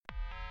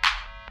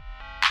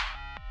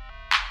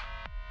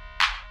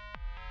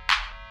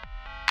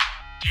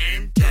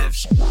Game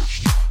Devs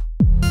Quest.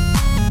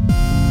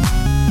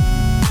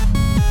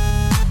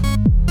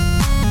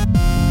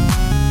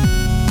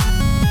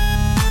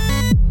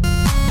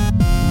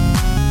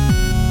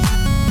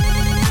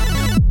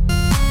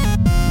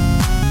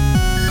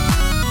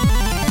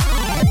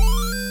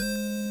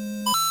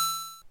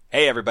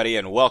 Hey everybody,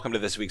 and welcome to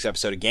this week's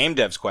episode of Game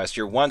Devs Quest,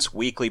 your once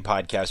weekly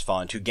podcast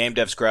falling to game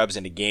dev scrubs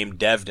into game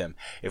devdom.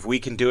 If we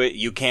can do it,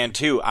 you can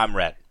too. I'm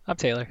Rhett. I'm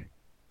Taylor.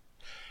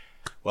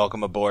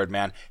 Welcome aboard,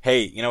 man.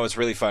 Hey, you know what's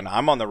really fun?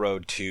 I'm on the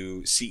road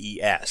to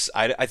CES.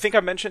 I think I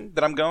mentioned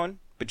that I'm going,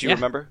 but you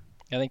remember?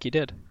 I think you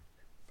did.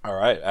 All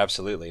right,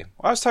 absolutely.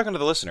 Well, I was talking to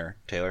the listener,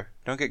 Taylor.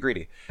 Don't get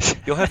greedy.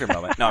 You'll have your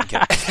moment. No, I'm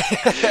kidding.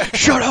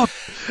 Shut up!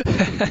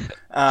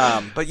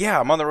 But yeah,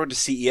 I'm on the road to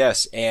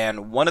CES,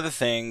 and one of the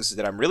things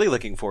that I'm really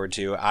looking forward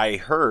to, I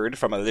heard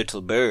from a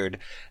little bird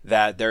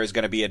that there is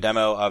going to be a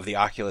demo of the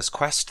Oculus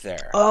Quest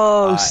there.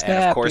 Oh, snap,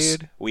 and of course,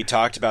 dude. we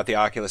talked about the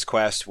Oculus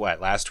Quest,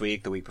 last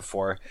week, the week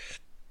before?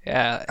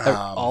 Yeah,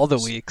 all the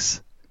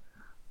weeks.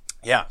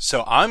 Yeah,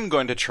 so I'm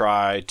going to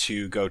try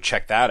to go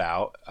check that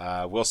out.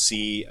 We'll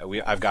see.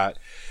 I've got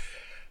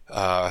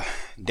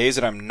days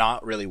that I'm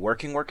not really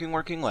working.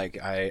 Like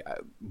I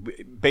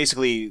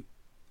basically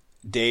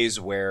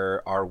days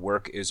where our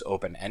work is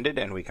open-ended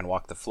and we can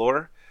walk the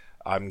floor.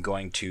 I'm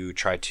going to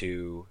try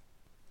to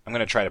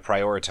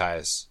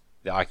prioritize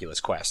the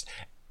Oculus Quest.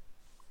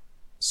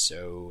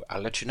 So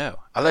I'll let you know.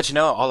 I'll let you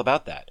know all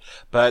about that.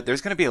 But there's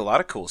going to be a lot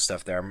of cool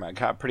stuff there. I'm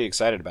kind of pretty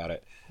excited about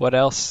it. What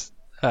else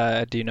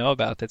do you know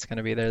about that's going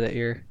to be there that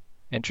you're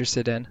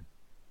interested in?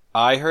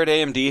 I heard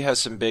AMD has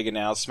some big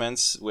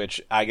announcements,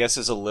 which I guess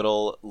is a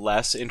little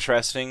less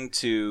interesting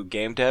to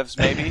game devs,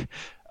 maybe.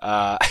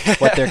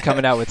 What, they're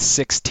coming out with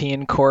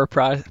 16 core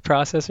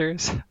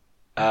processors?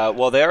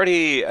 Well, they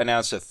already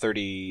announced a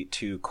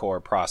 32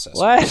 core processor.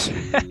 What? So,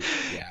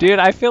 yeah. Dude,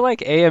 I feel like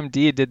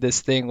AMD did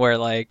this thing where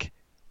like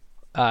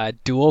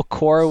dual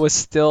core was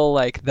still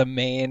like the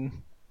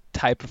main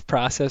type of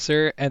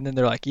processor, and then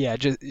they're like, yeah,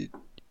 just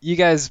you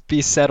guys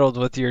be settled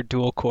with your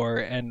dual core,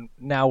 and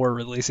now we're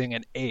releasing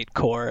an 8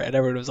 core, and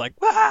everyone was like,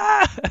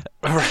 ah!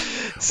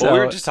 So, well, we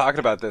were just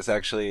talking about this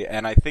actually,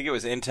 and I think it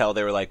was Intel.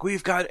 They were like,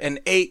 we've got an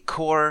 8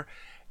 core,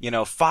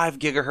 5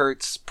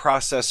 gigahertz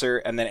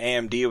processor, and then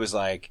AMD was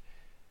like,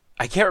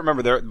 I can't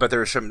remember, but there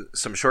were some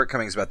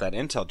shortcomings about that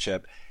Intel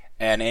chip,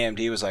 and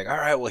AMD was like, all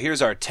right, well,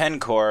 here's our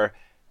 10 core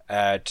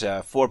at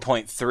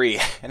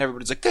 4.3, and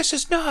everybody's like, this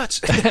is nuts.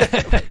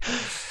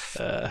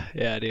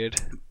 yeah, dude.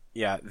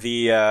 Yeah,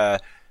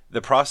 the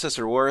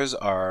processor wars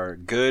are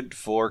good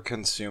for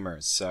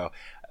consumers. So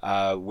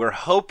we're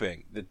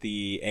hoping that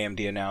the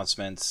AMD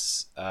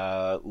announcements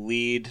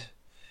lead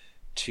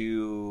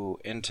to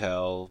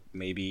Intel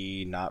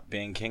maybe not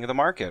being king of the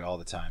market all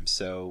the time.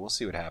 So we'll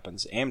see what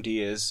happens. AMD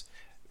is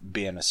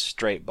being a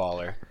straight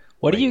baller.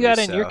 What do you got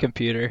in so. your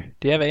computer?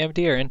 Do you have AMD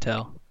or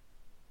Intel?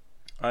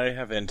 I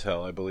have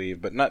Intel, I believe,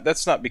 but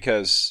that's not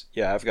because...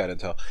 Yeah, I've got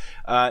Intel.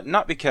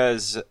 Not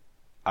because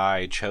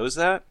I chose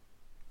that,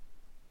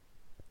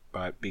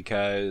 but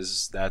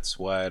because that's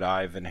what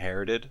I've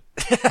inherited.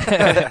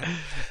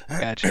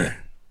 Gotcha.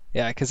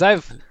 Yeah, because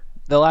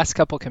the last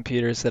couple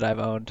computers that I've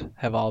owned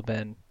have all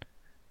been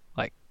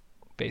like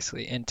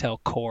basically Intel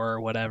Core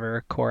or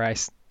whatever. I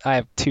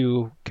have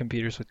 2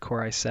 computers with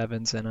Core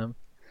i7s in them.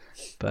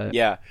 But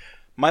yeah,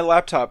 my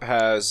laptop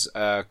has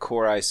a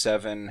Core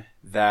i7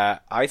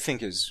 that I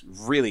think is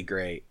really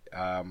great.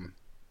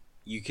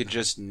 You can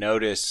just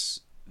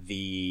notice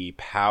the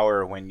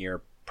power when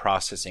you're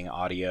processing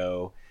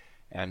audio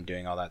and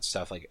doing all that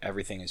stuff. Like,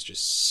 everything is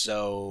just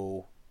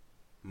so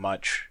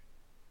much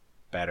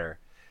better.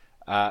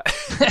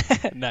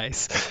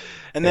 Nice.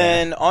 And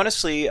then,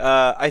 honestly,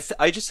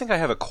 I just think I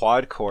have a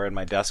quad core in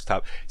my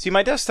desktop. See,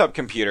 my desktop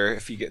computer,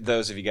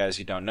 those of you guys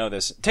who don't know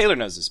this, Taylor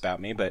knows this about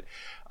me, but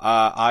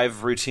I've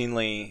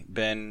routinely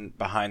been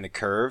behind the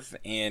curve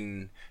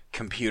in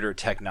computer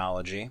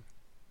technology.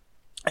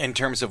 In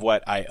terms of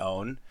what I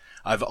own,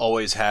 I've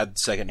always had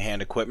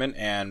secondhand equipment,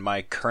 and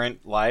my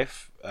current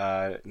life,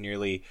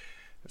 nearly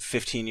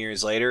 15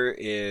 years later,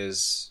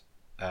 is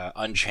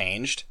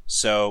unchanged.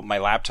 So my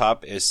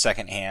laptop is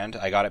secondhand.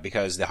 I got it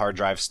because the hard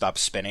drive stopped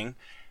spinning,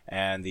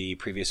 and the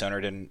previous owner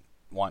didn't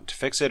want to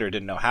fix it or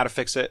didn't know how to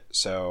fix it,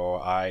 so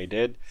I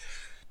did.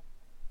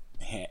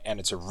 And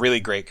it's a really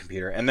great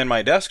computer. And then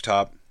my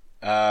desktop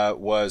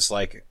was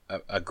like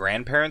a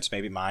grandparent's,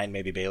 maybe mine,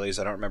 maybe Bailey's,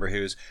 I don't remember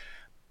whose.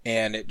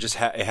 And it just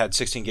it had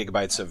 16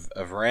 gigabytes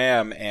of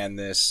RAM and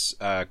this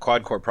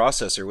quad-core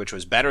processor, which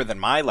was better than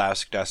my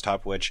last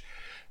desktop, which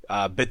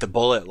bit the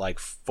bullet like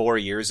 4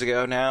 years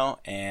ago now.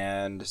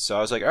 And so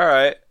I was like, all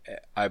right.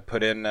 I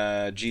put in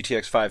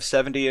GTX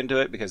 570 into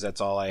it because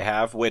that's all I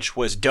have, which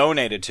was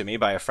donated to me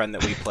by a friend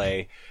that we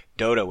play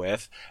Dota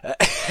with.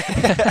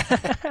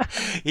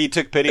 He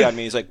took pity on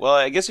me. He's like, well,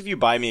 I guess if you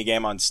buy me a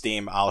game on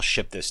Steam, I'll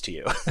ship this to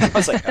you. I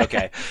was like,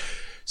 okay.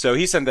 So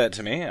he sent that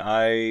to me.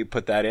 I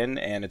put that in,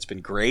 and it's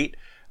been great.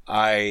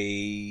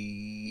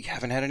 I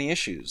haven't had any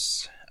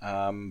issues.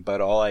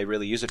 but all I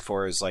really use it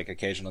for is like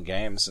occasional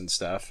games and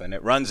stuff, and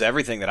it runs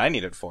everything that I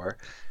need it for.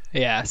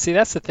 Yeah, see,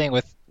 that's the thing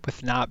with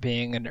not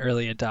being an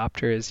early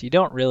adopter is you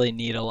don't really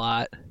need a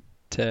lot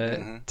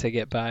to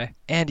get by.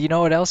 And you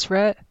know what else,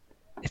 Rhett?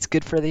 It's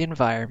good for the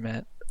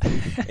environment.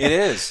 It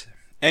is.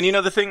 And you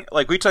know the thing,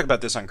 like we talk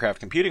about this on Craft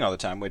Computing all the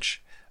time,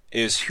 which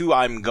is who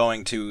I'm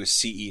going to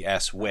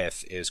CES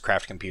with is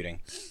Craft Computing,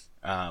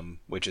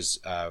 which is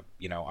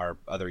our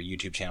other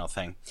YouTube channel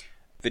thing.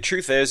 The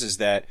truth is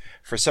that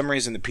for some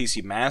reason the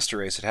PC Master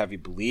Race would have you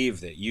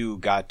believe that you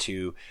got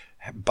to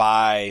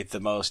buy the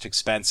most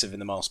expensive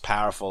and the most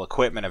powerful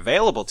equipment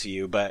available to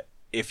you, but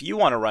if you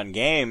want to run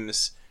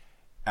games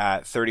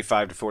at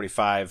 35 to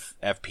 45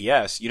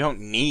 FPS, you don't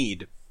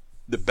need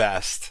the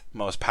best,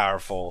 most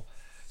powerful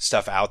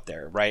stuff out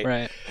there, right?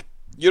 Right.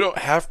 You don't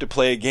have to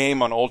play a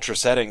game on ultra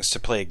settings to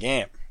play a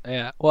game.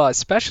 Yeah. Well,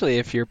 especially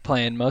if you're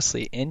playing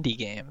mostly indie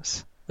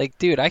games. Like,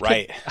 dude, I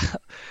could,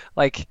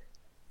 like,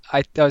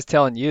 I was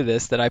telling you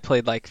this, that I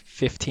played like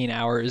 15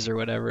 hours or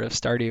whatever of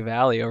Stardew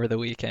Valley over the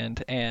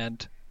weekend,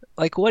 and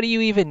like, what do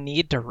you even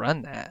need to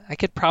run that? I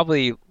could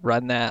probably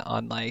run that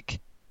on like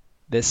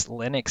this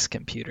Linux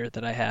computer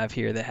that I have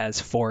here that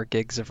has 4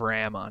 gigs of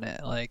RAM on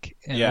it, like,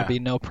 and it'll be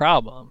no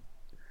problem.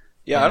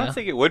 Yeah, I don't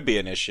think it would be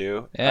an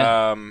issue.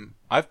 Yeah.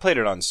 I've played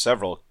it on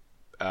several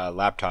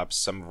laptops,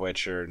 some of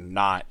which are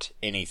not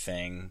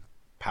anything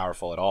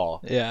powerful at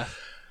all. Yeah.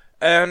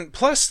 And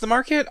plus, the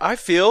market, I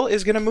feel,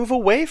 is going to move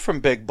away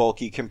from big,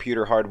 bulky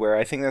computer hardware.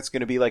 I think that's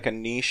going to be like a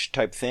niche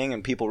type thing,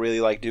 and people really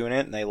like doing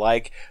it, and they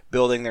like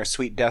building their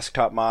sweet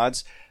desktop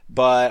mods.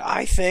 But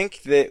I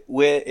think that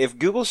if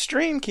Google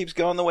Stream keeps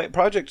going the way,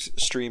 Project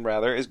Stream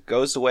rather,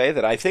 goes the way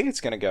that I think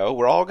it's going to go,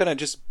 we're all going to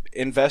just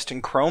invest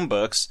in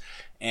Chromebooks,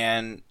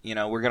 and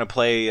we're going to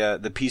play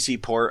the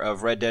PC port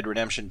of Red Dead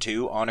Redemption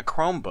 2 on a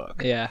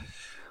Chromebook. Yeah.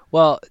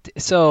 Well,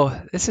 so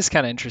this is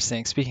kind of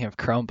interesting. Speaking of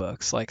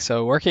Chromebooks, like,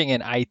 so working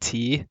in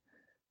IT,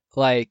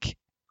 like,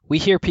 we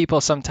hear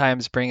people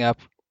sometimes bring up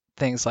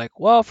things like,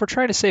 well, if we're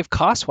trying to save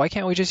costs, why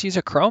can't we just use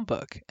a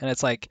Chromebook? And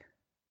it's like,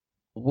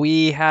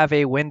 we have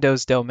a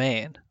Windows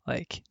domain.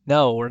 Like,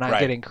 no, we're not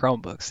getting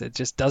Chromebooks. It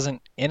just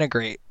doesn't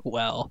integrate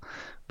well.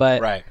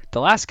 But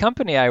the last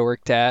company I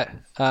worked at,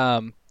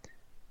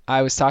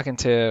 I was talking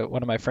to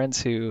one of my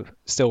friends who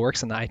still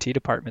works in the IT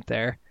department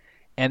there,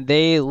 and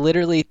they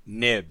literally...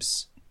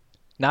 Nibs.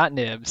 Not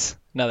Nibs,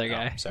 another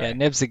guy. Sorry. Yeah,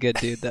 Nibs a good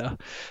dude though.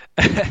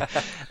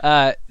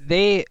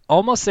 They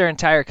almost their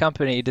entire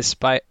company,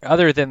 despite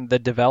other than the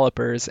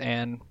developers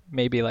and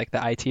maybe like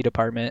the IT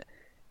department,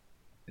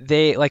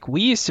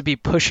 we used to be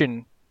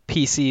pushing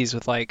PCs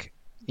with like,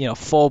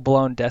 full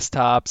blown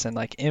desktops and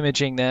like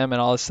imaging them and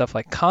all this stuff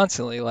like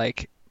constantly,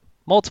 like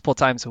multiple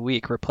times a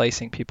week,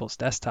 replacing people's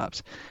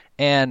desktops.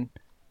 And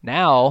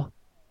now,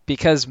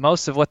 because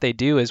most of what they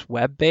do is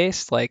web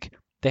based, like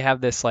they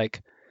have this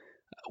like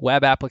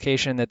web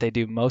application that they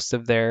do most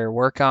of their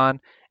work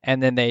on,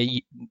 and then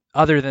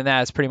other than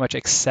that, it's pretty much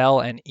Excel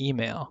and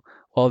email.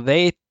 Well,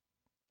 they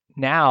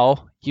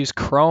now use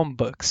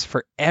Chromebooks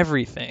for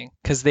everything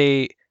because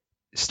they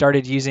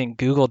started using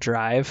Google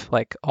Drive,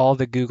 like all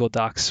the Google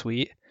Docs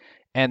suite,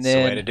 and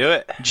then the way to do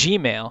it.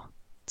 Gmail.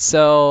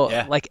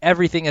 So like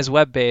everything is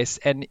web based,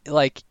 and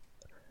like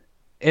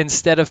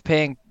instead of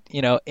paying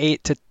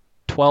 $800 to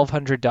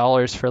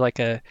 $1,200 for like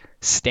a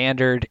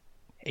standard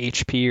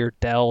HP or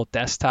Dell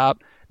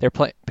desktop, they're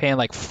paying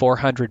like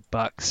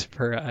 $400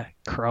 for a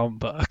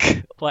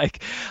Chromebook.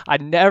 Like, I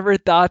never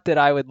thought that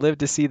I would live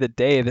to see the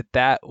day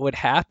that would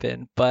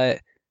happen,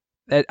 but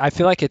I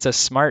feel like it's a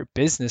smart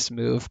business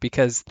move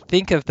because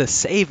think of the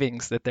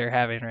savings that they're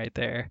having right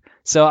there.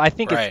 So I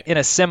think it's in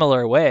a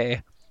similar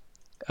way,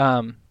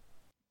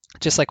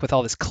 just like with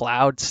all this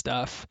cloud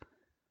stuff,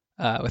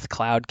 with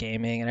cloud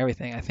gaming and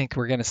everything, I think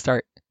we're going to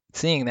start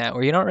seeing that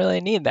where you don't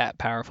really need that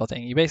powerful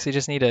thing. You basically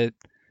just need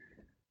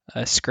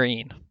a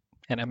screen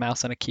and a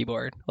mouse and a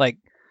keyboard. Like,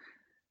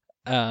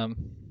 I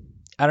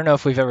don't know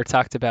if we've ever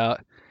talked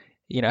about,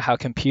 how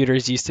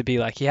computers used to be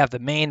like, you have the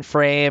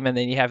mainframe and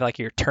then you have like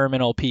your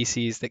terminal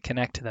PCs that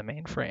connect to the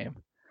mainframe.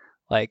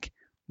 Like,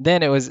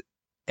 then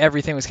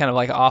everything was kind of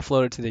like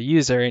offloaded to the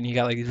user and you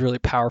got like these really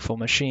powerful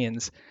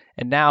machines.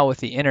 And now with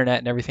the internet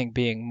and everything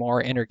being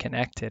more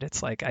interconnected,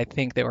 it's like, I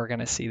think that we're going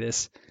to see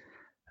this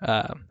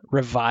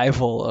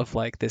revival of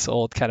like this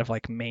old kind of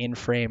like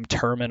mainframe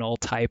terminal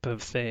type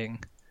of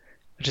thing,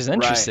 which is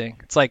interesting.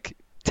 It's like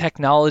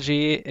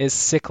technology is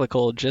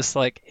cyclical, just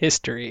like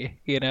history,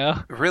 It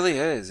really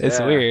is. It's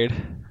weird.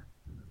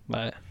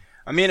 But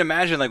I mean,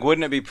 imagine, like,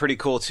 wouldn't it be pretty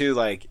cool too,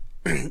 like,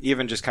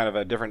 even just kind of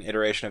a different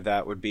iteration of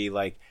that would be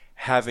like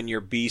having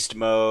your beast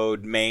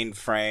mode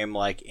mainframe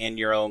like in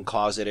your own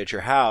closet at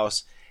your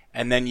house,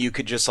 and then you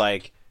could just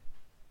like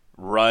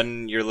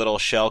run your little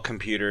shell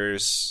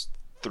computers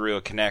through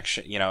a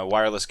connection, a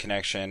wireless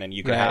connection, and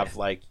you could have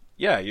like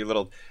your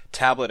little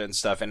tablet and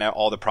stuff, and now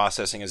all the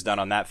processing is done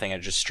on that thing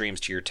and it just streams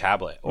to your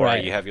tablet, or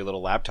you have your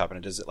little laptop and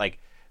it does it. Like,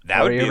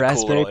 that would be a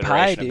cool little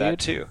iteration of that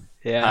too.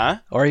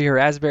 Or your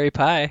Raspberry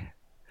Pi.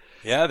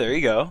 Yeah, there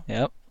you go.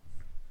 Yep.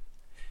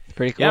 It's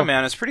pretty cool. Yeah,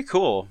 man, it's pretty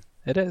cool.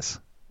 It is.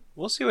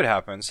 We'll see what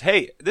happens.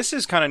 Hey, this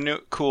is kind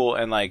of cool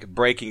and like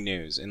breaking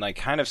news and like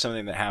kind of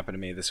something that happened to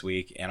me this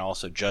week and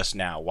also just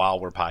now while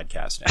we're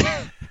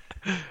podcasting.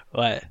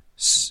 What?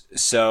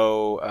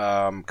 So,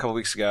 a couple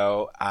weeks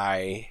ago,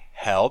 I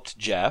helped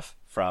Jeff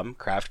from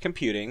Craft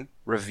Computing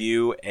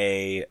review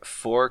a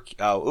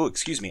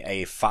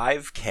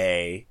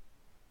 5K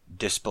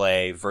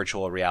display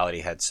virtual reality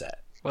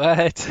headset.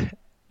 What?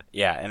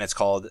 Yeah, and it's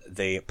called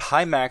the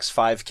Pimax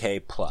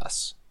 5K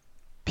Plus.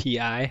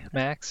 PI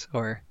Max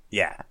or?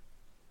 Yeah.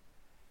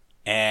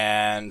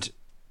 And,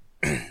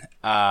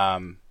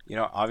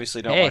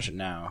 obviously don't watch it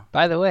now.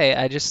 By the way,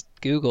 I just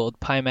Googled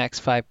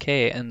Pimax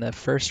 5K and the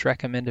first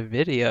recommended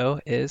video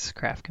is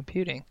Craft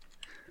Computing.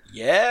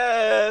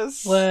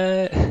 Yes!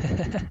 What?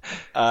 Yeah,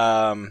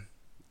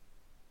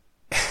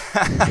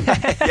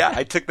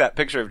 I took that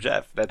picture of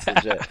Jeff. That's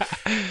legit.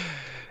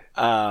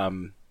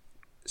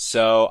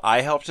 So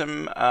I helped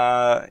him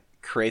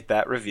create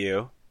that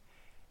review,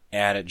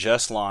 and it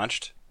just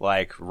launched.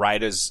 Like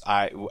right as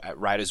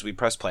we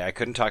pressed play. I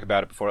couldn't talk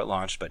about it before it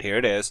launched, but here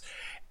it is.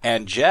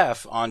 And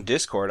Jeff on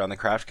Discord, on the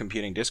Craft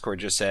Computing Discord,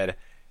 just said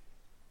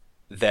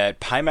that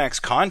Pimax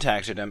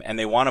contacted him and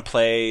they want to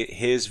play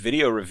his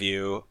video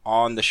review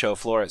on the show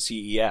floor at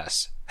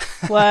CES.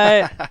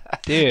 What?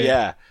 Dude.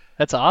 Yeah.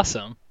 That's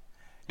awesome.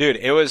 Dude,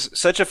 it was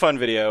such a fun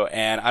video,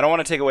 and I don't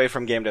want to take away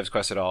from Game Dev's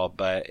Quest at all,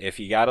 but if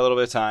you got a little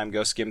bit of time,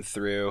 go skim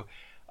through,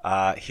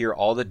 hear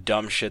all the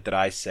dumb shit that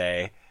I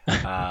say.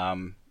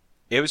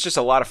 It was just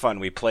a lot of fun.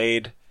 We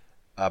played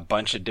a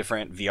bunch of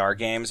different VR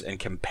games and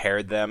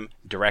compared them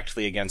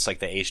directly against like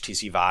the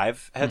HTC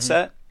Vive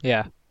headset. Mm-hmm.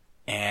 Yeah.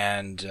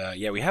 And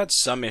we had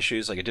some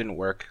issues. Like it didn't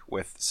work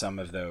with some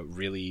of the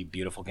really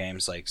beautiful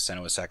games like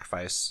Senua's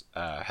Sacrifice,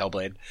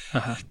 Hellblade,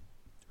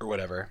 or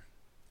whatever.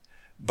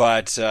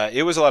 But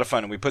it was a lot of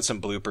fun. And we put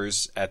some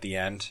bloopers at the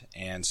end.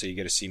 And so you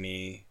get to see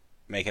me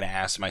make an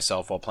ass of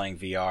myself while playing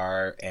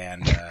VR.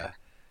 And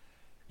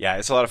yeah,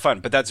 it's a lot of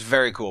fun. But that's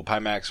very cool.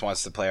 Pimax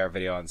wants to play our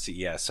video on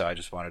CES. So I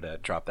just wanted to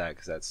drop that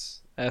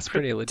because that's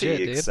pretty legit,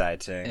 dude.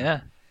 Exciting. Yeah.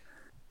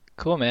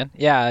 Cool, man.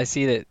 Yeah, I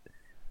see that.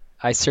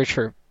 I search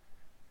for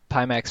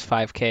Pimax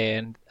 5K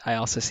and I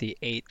also see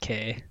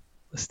 8K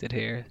listed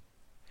here.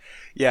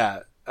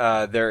 Yeah,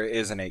 there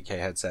is an 8K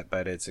headset,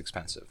 but it's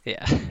expensive.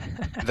 Yeah.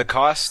 The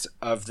cost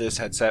of this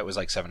headset was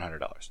like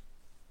 $700.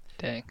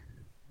 Dang.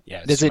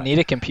 Yeah. Does it need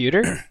a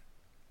computer?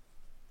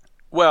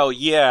 Well,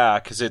 yeah,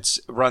 because it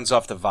runs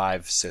off the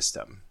Vive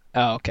system.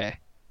 Oh, okay.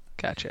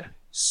 Gotcha.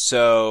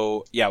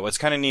 So, yeah, what's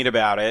kind of neat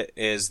about it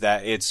is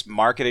that it's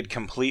marketed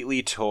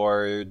completely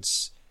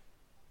towards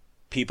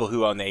people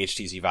who own the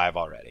HTC Vive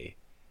already.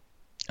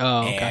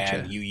 Oh, and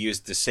gotcha. You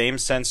use the same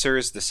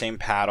sensors, the same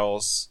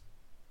paddles.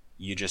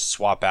 You just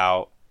swap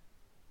out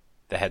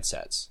the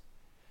headsets.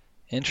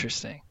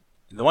 Interesting.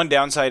 The one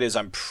downside is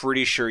I'm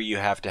pretty sure you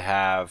have to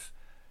have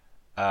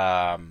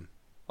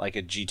like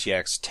a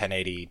GTX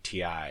 1080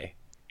 Ti.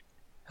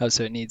 Oh,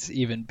 so it needs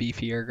even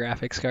beefier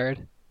graphics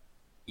card?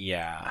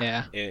 Yeah.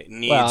 Yeah. It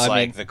needs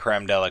the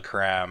creme de la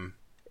creme.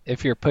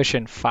 If you're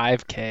pushing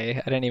 5K,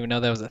 I didn't even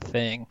know that was a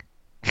thing.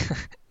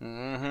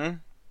 Mm-hmm.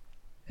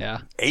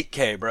 Yeah.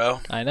 8K, bro.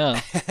 I know.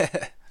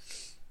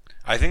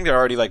 I think they're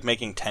already like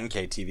making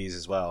 10K TVs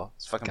as well.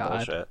 It's fucking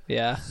bullshit.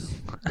 Yeah.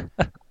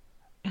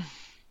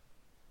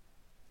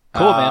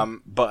 Cool,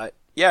 man. But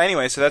yeah,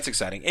 anyway, so that's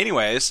exciting.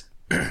 Anyways,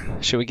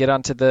 should we get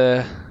on to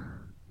the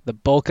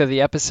bulk of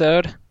the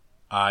episode?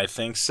 I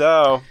think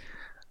so.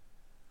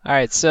 All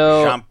right,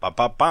 so jump bum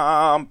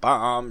bum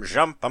bum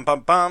jump bum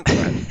bum bum.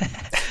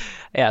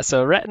 Yeah,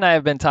 so Rhett and I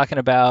have been talking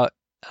about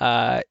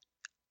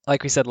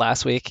like we said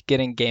last week,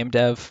 getting game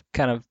dev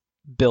kind of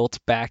built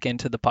back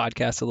into the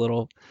podcast a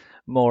little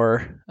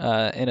more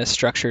in a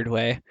structured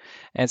way.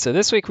 And so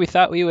this week we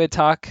thought we would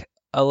talk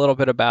a little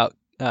bit about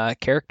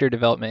character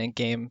development in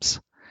games,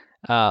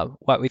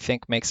 what we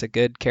think makes a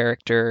good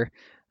character,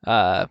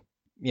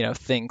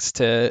 things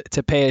to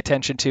pay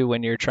attention to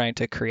when you're trying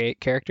to create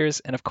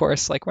characters. And of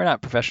course, like we're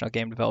not professional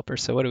game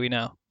developers, so what do we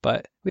know?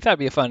 But we thought it'd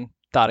be a fun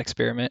thought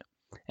experiment.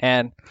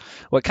 And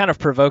what kind of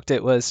provoked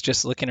it was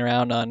just looking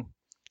around on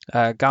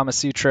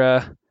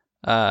Gamasutra,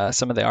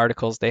 some of the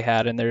articles they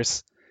had, and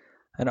there's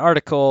an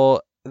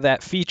article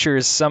that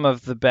features some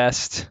of the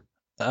best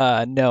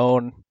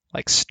known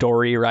like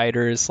story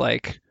writers,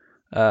 like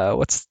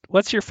what's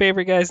your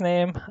favorite guy's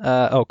name?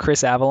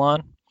 Chris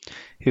Avalon,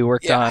 who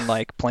worked on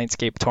like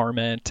Planescape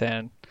Torment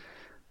and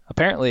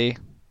apparently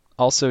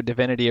also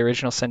Divinity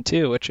Original Sin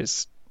 2, which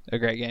is a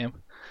great game.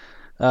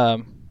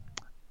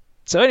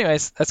 So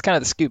anyways, that's kind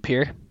of the scoop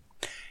here.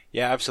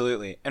 Yeah,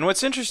 absolutely. And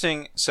what's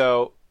interesting,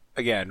 so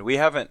again, we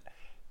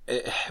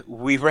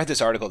read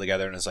this article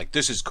together and it's like,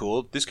 this is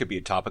cool, this could be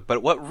a topic.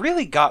 But what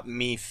really got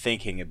me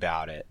thinking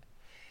about it,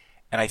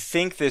 and I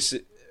think this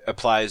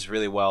applies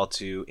really well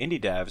to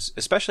indie devs,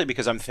 especially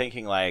because I'm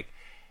thinking like,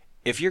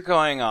 if you're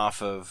going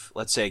off of,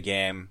 let's say, a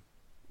game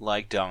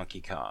like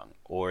Donkey Kong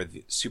or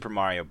the Super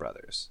Mario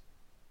Brothers,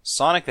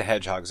 Sonic the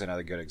Hedgehog is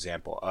another good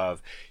example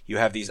of you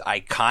have these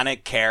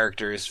iconic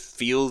characters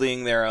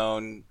fielding their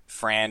own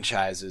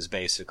franchises,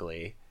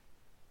 basically.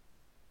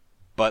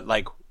 but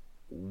like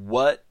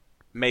what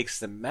makes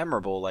them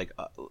memorable? Like,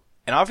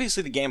 and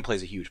obviously the gameplay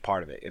is a huge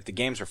part of it. If the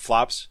games were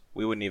flops,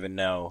 we wouldn't even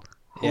know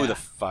who the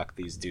fuck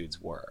these dudes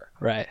were.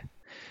 Right.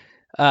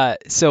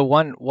 So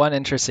one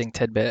interesting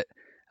tidbit,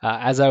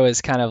 as I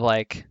was kind of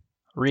like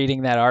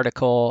reading that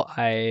article,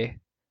 I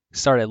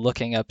started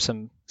looking up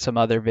some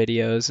other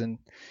videos and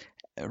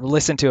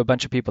listened to a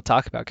bunch of people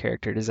talk about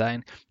character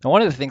design. And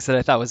one of the things that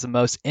I thought was the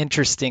most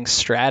interesting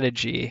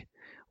strategy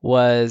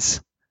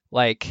was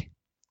like,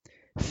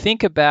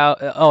 think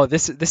about,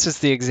 this is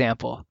the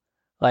example.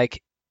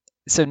 Like,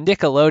 so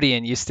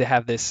Nickelodeon used to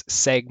have this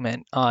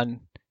segment on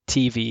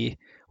TV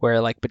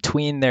where like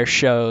between their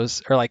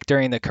shows or like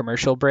during the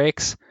commercial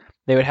breaks,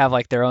 they would have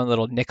like their own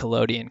little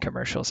Nickelodeon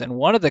commercials. And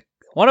one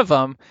of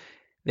them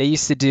they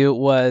used to do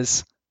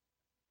was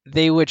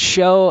they would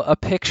show a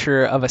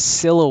picture of a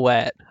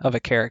silhouette of a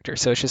character.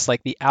 So it's just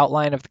like the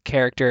outline of the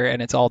character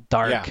and it's all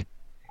dark. Yeah.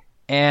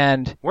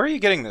 And where are you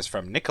getting this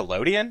from?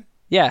 Nickelodeon?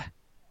 Yeah.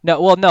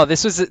 No,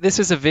 this was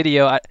a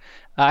video.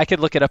 I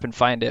could look it up and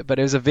find it, but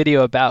it was a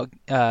video about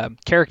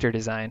character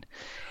design.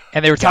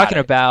 And they were talking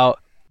about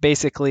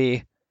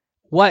basically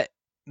what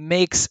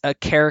makes a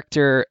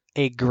character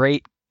a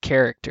great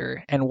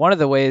character. And one of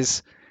the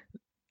ways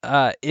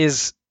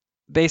is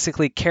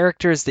basically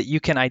characters that you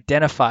can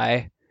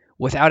identify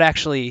without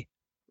actually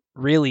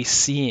really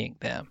seeing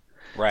them.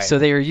 Right. So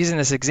they were using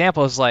this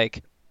example as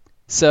like,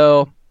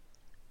 so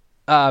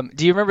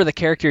do you remember the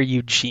character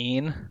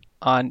Eugene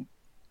on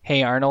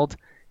Hey Arnold?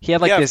 He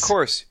had like this. Yeah, of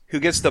course. Who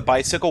gets the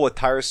bicycle with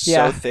tires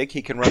so thick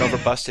he can run over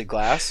busted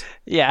glass?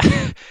 Yeah.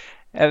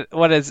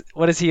 What is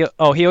he?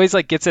 Oh, he always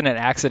like gets in an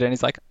accident.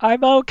 He's like,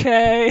 I'm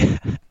okay.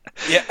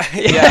 Yeah,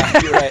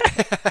 you're right.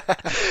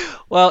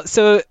 Well,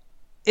 so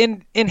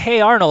in Hey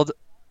Arnold,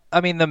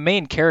 I mean, the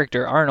main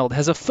character Arnold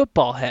has a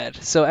football head,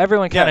 so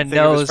everyone kind of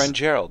knows. Of his friend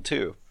Gerald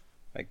too.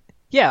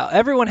 Yeah,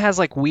 everyone has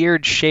like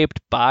weird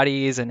shaped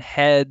bodies and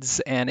heads,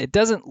 and it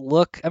doesn't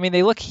look. I mean,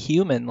 they look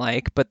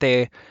human-like, but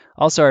they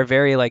also are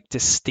very like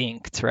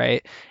distinct,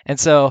 right? And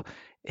so,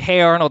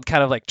 Hey Arnold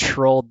kind of like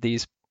trolled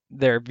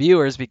their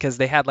viewers because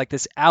they had like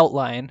this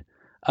outline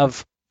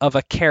of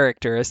a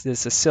character as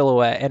this a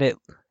silhouette, and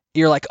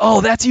you're like, oh,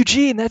 that's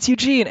Eugene,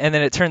 and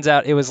then it turns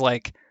out it was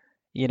like,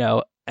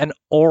 an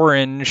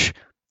orange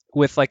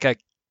with like a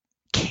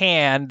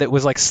can that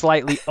was like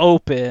slightly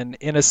open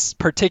in a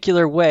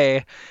particular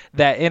way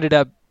that ended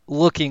up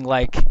looking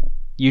like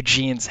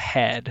Eugene's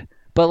head.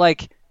 But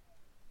like,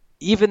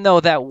 even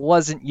though that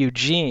wasn't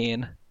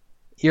Eugene,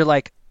 you're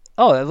like,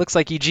 oh, that looks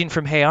like Eugene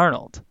from Hey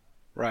Arnold.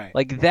 Right.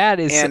 Like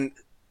that is. And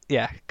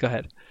yeah, go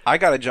ahead. I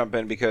gotta jump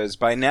in because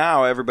by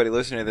now everybody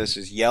listening to this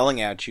is yelling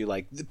at you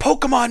like,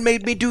 Pokemon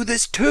made me do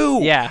this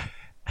too. Yeah.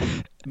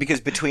 Because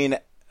between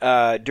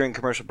during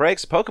commercial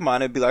breaks, Pokemon,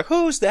 it'd be like,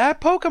 who's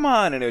that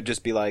Pokemon? And it would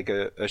just be like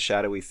a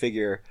shadowy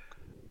figure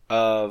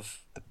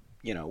of,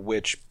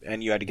 which,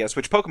 and you had to guess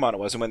which Pokemon it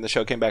was. And when the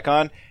show came back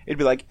on, it'd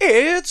be like,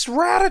 it's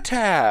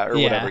Rattata or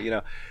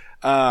whatever,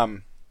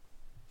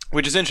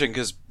 which is interesting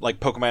because like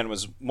Pokemon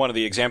was one of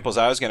the examples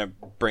I was going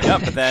to bring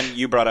up, but then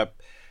you brought up.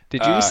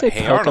 Did you say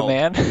Hey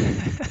Pokemon?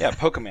 Yeah,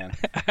 Pokemon.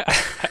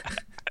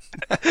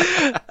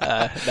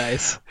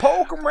 Nice.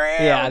 Pokemon.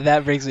 Yeah,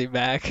 that brings me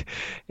back.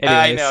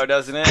 I know,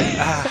 doesn't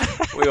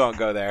it? We won't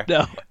go there.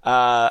 No.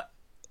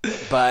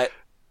 But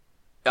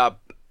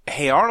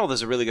Hey Arnold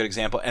is a really good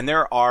example, and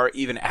there are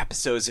even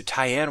episodes that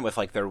tie in with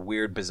like their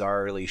weird,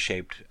 bizarrely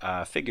shaped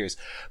figures.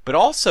 But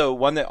also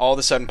one that all of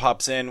a sudden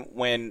pops in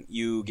when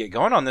you get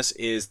going on this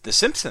is The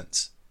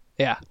Simpsons.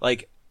 Yeah.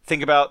 Like,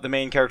 think about the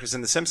main characters in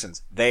The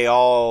Simpsons. They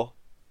all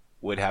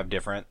would have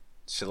different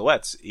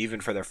silhouettes,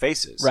 even for their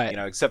faces. Right.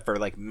 Except for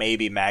like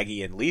maybe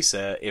Maggie and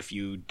Lisa, if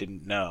you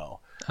didn't know.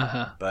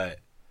 Uh-huh. But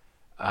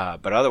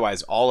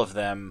otherwise, all of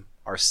them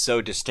are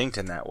so distinct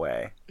in that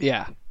way.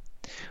 Yeah.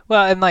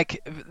 Well, and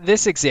like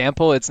this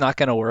example, it's not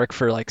going to work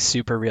for like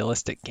super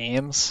realistic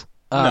games.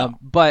 No.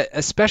 But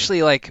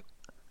especially like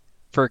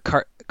for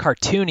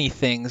cartoony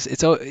things,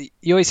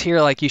 you always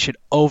hear like you should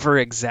over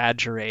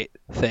exaggerate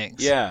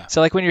things. Yeah.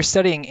 So like when you're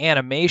studying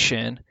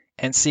animation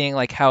and seeing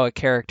like how a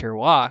character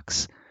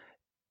walks,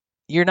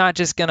 you're not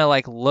just going to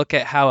like look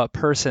at how a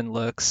person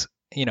looks,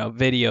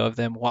 video of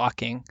them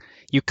walking.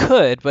 You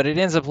could, but it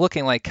ends up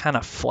looking like kind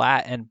of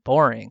flat and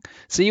boring.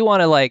 So you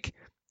want to like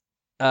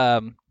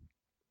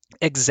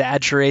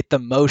exaggerate the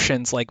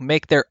motions, like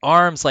make their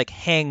arms like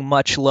hang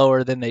much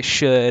lower than they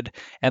should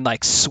and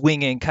like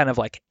swinging kind of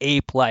like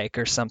ape-like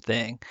or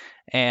something,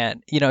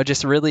 and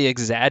just really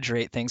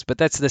exaggerate things. But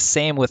that's the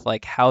same with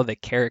like how the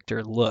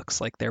character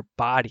looks, like their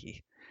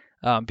body,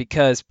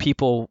 because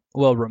people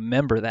will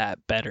remember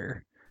that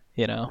better,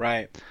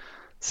 Right.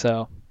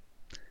 So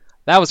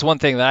that was one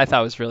thing that I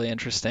thought was really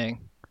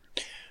interesting.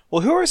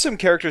 Well, who are some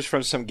characters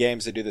from some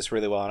games that do this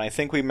really well? And I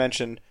think we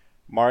mentioned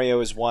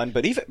Mario is one,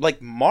 but even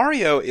like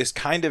Mario is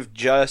kind of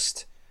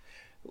just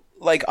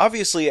like,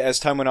 obviously as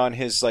time went on,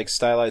 his like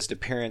stylized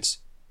appearance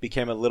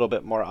became a little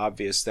bit more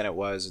obvious than it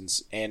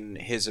was in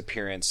his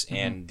appearance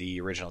in the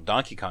original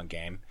Donkey Kong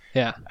game.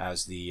 Yeah.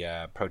 As the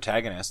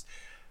protagonist.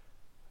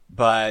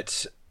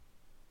 But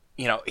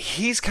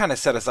he's kind of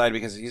set aside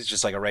because he's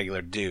just like a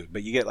regular dude.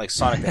 But you get like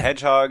Sonic the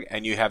Hedgehog,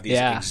 and you have these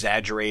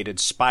exaggerated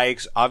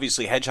spikes.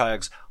 Obviously,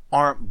 hedgehogs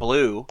aren't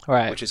blue,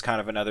 right? Which is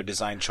kind of another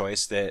design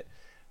choice that.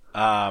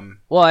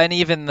 Well, and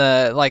even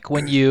the like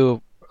when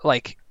you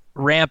like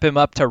ramp him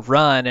up to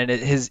run, and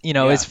his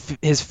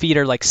feet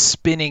are like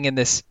spinning in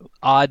this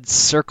odd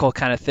circle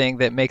kind of thing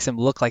that makes him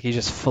look like he's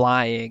just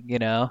flying.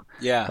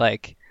 Yeah.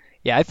 Like,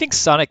 yeah, I think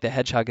Sonic the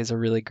Hedgehog is a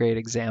really great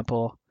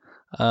example.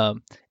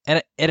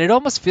 And it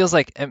almost feels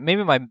like, and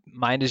maybe my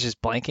mind is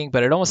just blanking,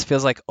 but it almost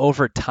feels like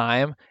over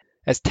time,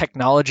 as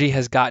technology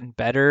has gotten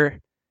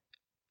better,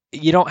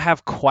 you don't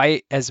have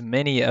quite as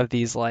many of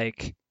these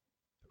like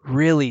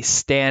really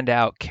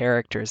standout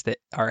characters that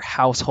are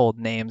household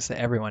names that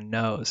everyone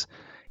knows,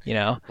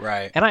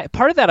 Right. And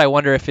part of that, I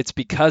wonder if it's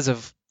because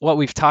of what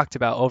we've talked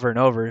about over and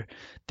over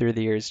through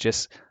the years,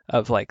 just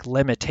of like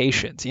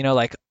limitations.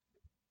 Like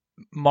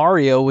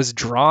Mario was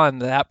drawn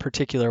that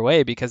particular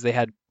way because they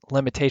had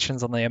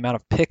limitations on the amount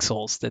of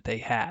pixels that they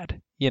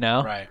had,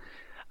 Right.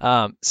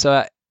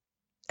 So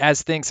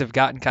as things have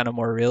gotten kind of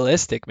more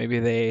realistic, maybe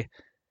they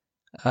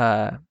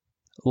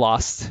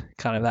lost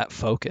kind of that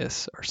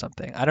focus or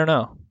something. I don't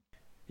know.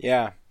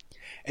 Yeah.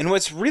 And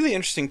what's really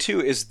interesting too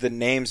is the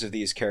names of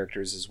these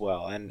characters as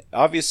well. And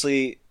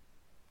obviously,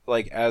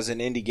 like as an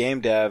indie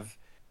game dev,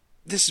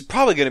 this is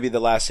probably going to be the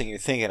last thing you're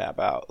thinking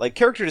about. Like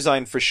character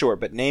design for sure,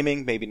 but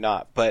naming maybe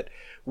not. But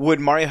would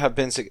Mario have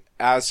been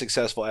as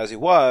successful as he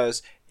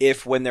was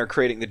if when they're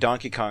creating the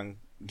Donkey Kong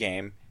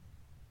game,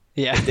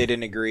 if they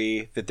didn't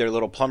agree that their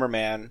little plumber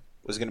man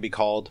was going to be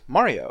called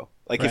Mario?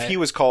 Like if he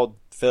was called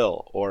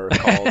Phil or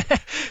called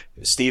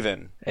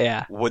Steven,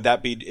 would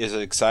that be as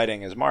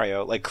exciting as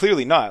Mario? Like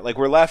clearly not. Like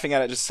we're laughing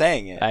at it just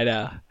saying it. I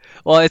know.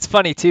 Well, it's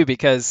funny too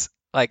because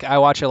like I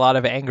watch a lot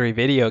of Angry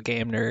Video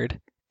Game Nerd,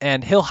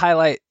 and he'll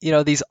highlight,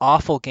 these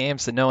awful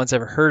games that no one's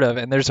ever heard of,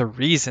 and there's a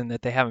reason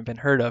that they haven't been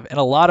heard of. And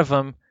a lot of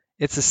them,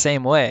 it's the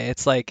same way.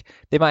 It's like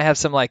they might have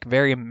some like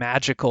very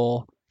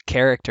magical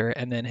character,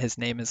 and then his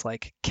name is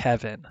like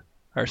Kevin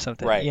or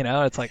something. Right.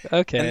 It's like,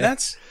 okay. And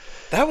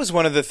that was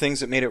one of the things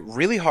that made it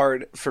really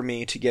hard for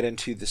me to get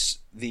into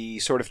the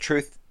Sword of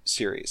Truth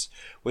series,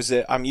 was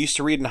that I'm used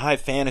to reading high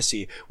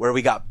fantasy where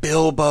we got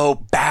Bilbo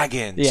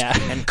Baggins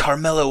and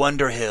Carmelo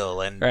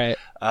Underhill and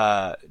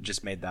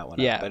just made that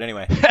one up. But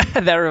anyway.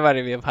 That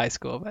reminded me of high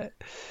school, but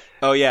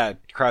oh yeah,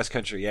 cross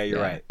country. Yeah,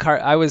 you're right.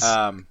 I was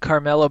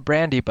Carmelo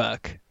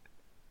Brandybuck.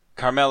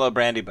 Carmelo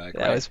Brandybuck.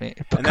 That was me.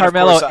 And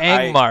Carmelo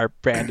Angmar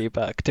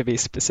Brandybuck, to be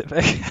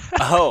specific.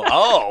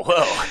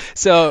 Whoa.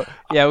 So,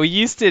 we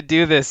used to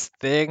do this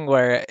thing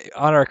where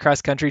on our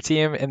cross-country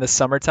team in the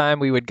summertime,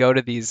 we would go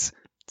to these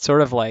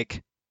sort of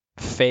like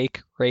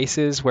fake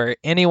races where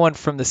anyone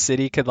from the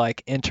city could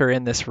like enter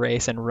in this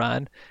race and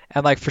run.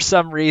 And like for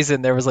some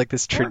reason, there was like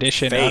this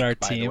tradition on our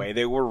team. By the way,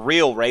 they were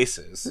real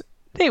races.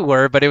 They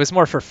were, but it was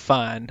more for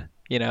fun.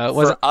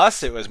 For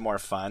us, it was more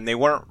fun. They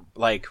weren't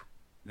like...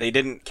 They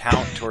didn't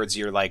count towards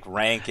your like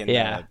rank in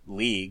the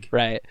league.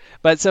 Right.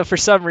 But so for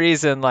some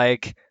reason,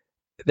 like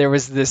there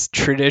was this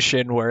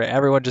tradition where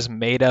everyone just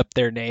made up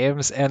their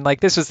names. And like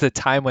this was the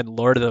time when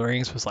Lord of the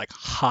Rings was like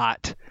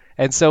hot.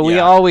 And so we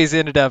always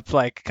ended up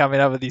like coming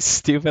up with these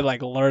stupid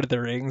like Lord of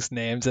the Rings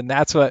names. And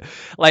that's what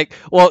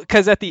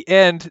because at the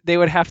end they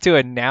would have to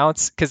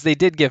announce, because they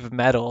did give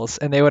medals,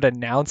 and they would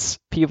announce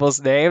people's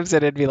names,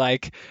 and it'd be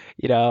like,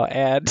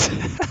 and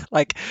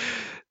like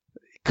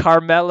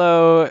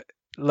Carmelo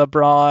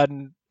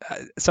LeBron,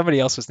 somebody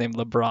else was named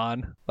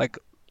LeBron, like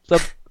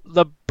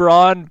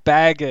LeBron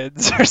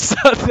Baggins or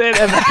something.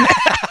 And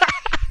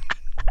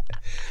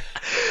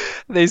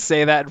they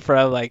say that in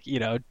front of like,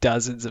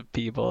 dozens of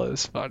people. It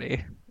was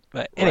funny.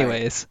 But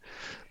anyways,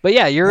 but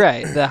yeah, you're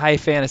right. The high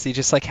fantasy,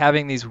 just like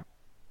having these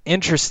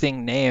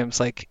interesting names,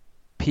 like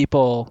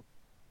people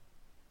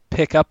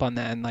pick up on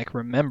that and like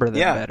remember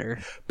them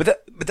better.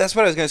 But that's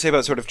what I was going to say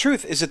about Sword of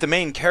Truth, is that the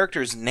main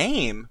character's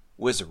name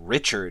was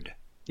Richard.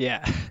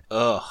 Yeah.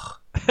 Ugh.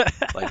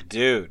 Like,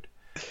 dude,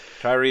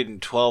 try reading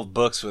 12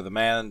 books with a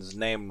man's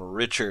name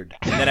Richard.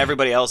 And then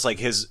everybody else, like,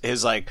 his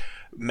like,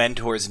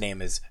 mentor's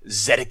name is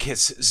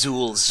Zedekis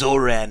Zul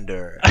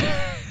Zorander.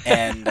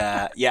 And,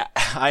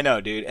 I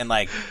know, dude. And,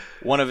 like,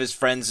 one of his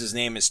friends'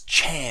 name is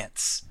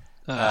Chance.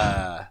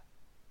 Right?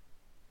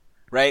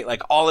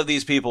 Like, all of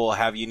these people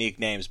have unique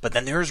names. But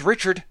then there's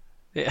Richard.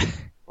 Yeah.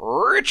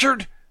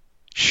 Richard!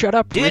 Shut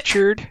up, Dick.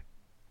 Richard.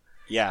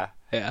 Yeah.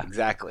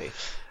 Exactly.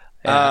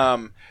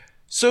 Yeah.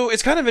 So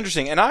it's kind of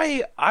interesting, and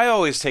I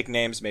always take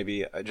names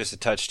maybe just a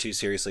touch too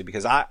seriously,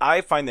 because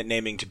I find that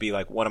naming to be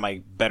like one of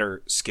my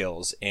better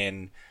skills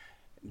in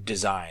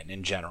design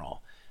in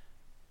general.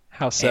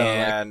 How so?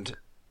 And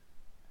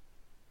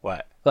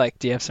what? Like,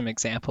 do you have some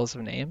examples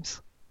of names?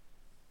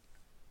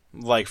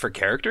 Like for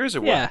characters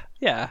or what?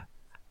 Yeah.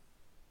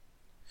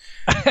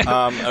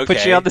 Okay.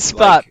 Put you on the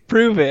spot. Like,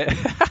 prove it.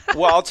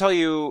 Well, I'll tell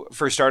you,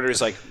 for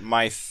starters, like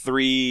my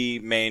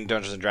 3 main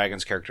Dungeons and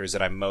Dragons characters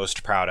that I'm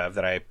most proud of,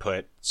 that I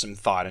put some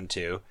thought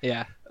into.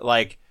 Yeah.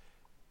 Like,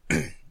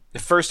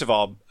 First of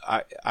all,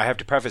 I have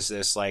to preface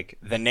this, like,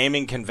 the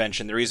naming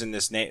convention, the reason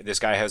this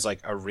guy has, like,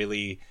 a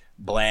really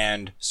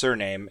bland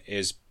surname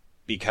is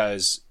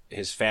because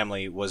his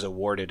family was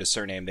awarded a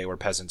surname. They were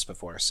peasants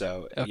before,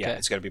 so yeah,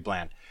 it's got to be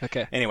bland.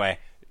 Okay. Anyway,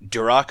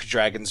 Duroc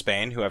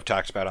Dragonsbane, who I've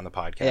talked about on the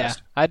podcast. Yeah,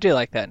 I do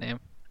like that name.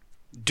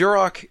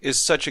 Duroc is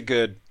such a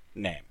good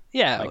name.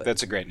 Yeah. Like,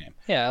 that's a great name.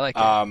 Yeah, I like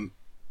it.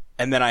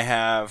 And then I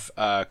have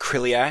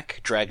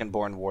Kriliak,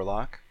 Dragonborn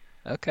Warlock.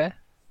 Okay.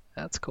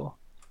 That's cool.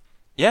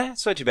 Yeah,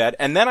 it's not too bad.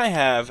 And then I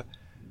have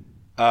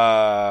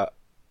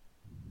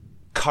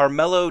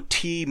Carmelo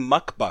T.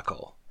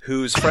 Muckbuckle,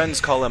 whose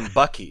friends call him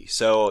Bucky.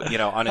 So, you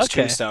know, on his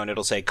tombstone,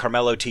 it'll say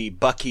Carmelo T.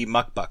 Bucky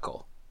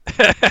Muckbuckle.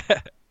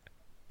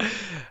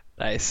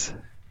 Nice.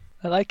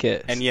 I like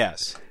it. And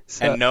yes.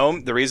 And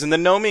gnome, the reason the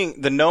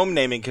gnome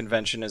naming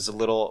convention is a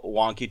little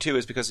wonky too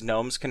is because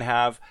gnomes can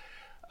have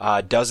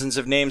dozens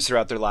of names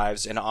throughout their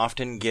lives and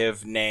often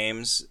give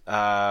names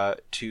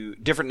to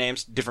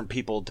different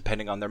people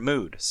depending on their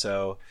mood.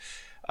 So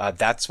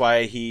that's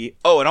why he...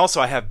 Oh, and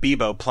also I have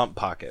Bebo Plump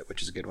Pocket,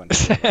 which is a good one.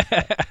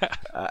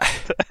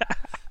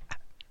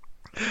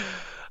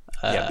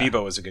 Yeah,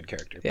 Bebo was a good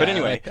character. Yeah, but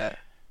anyway... I like that.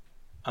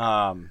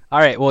 All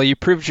right, well, you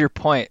proved your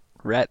point,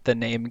 Rhett, the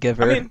name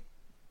giver. I mean,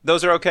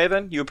 those are okay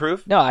then? You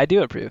approve? No, I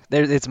do approve.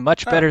 It's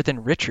much better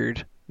than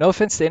Richard. No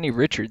offense to any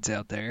Richards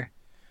out there.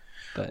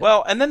 But...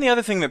 Well, and then the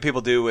other thing that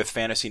people do with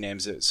fantasy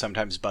names that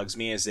sometimes bugs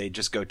me is they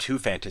just go too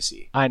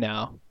fantasy. I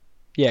know.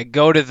 Yeah,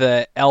 go to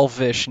the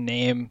Elvish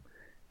name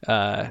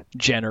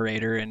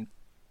generator and,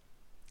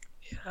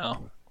 you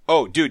know.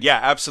 Oh, dude, yeah,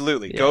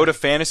 absolutely. Yeah. Go to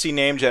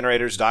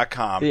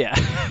fantasynamegenerators.com. Yeah.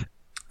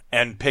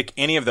 And pick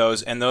any of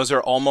those, and those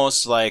are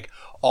almost like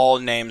all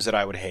names that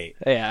I would hate.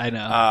 Yeah, I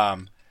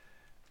know.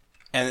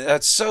 And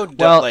that's so dumb.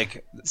 Well,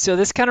 like, so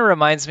this kind of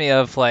reminds me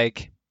of,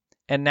 like,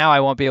 and now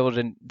I won't be able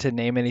to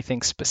name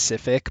anything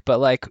specific, but,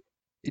 like,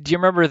 do you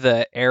remember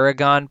the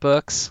Aragon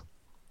books?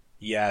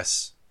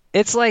 Yes.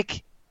 It's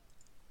like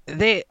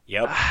he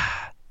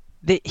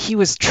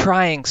was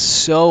trying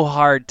so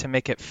hard to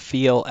make it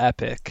feel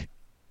epic.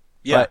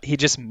 Yeah. But he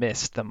just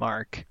missed the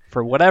mark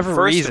for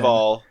whatever reason. First of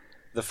all,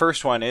 the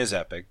first one is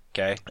epic,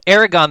 okay?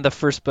 Aragon, the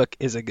first book,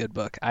 is a good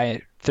book.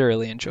 I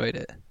thoroughly enjoyed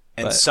it.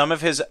 And some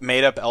of his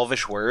made-up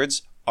Elvish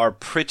words are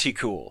pretty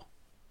cool.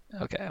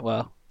 Okay,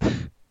 well,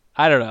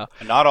 I don't know.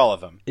 Not all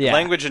of them. Yeah.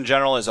 Language in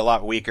general is a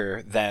lot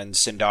weaker than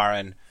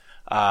Sindarin,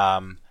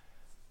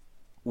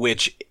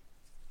 which,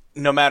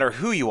 no matter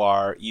who you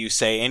are, you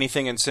say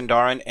anything in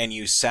Sindarin and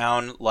you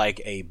sound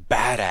like a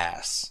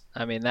badass.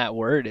 I mean, that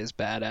word is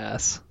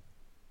badass.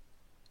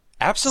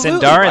 Absolutely.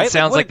 Sindarin right?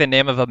 sounds like the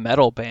name of a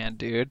metal band,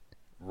 dude.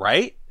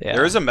 Right? Yeah.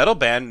 There is a metal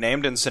band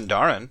named in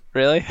Sindarin.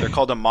 Really? They're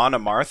called Amon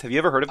Amarth. Have you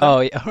ever heard of them? Oh,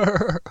 yeah.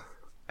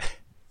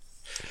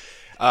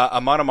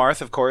 Amon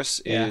Amarth, of course,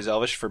 is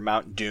Elvish for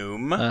Mount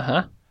Doom.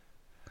 Uh-huh.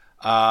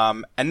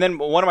 And then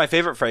one of my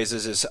favorite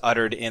phrases is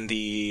uttered in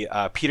the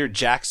Peter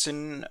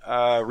Jackson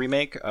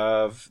remake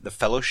of The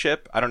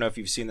Fellowship. I don't know if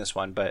you've seen this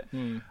one, but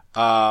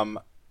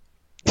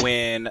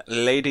when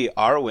Lady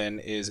Arwen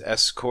is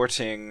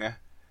escorting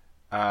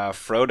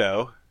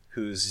Frodo,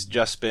 who's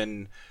just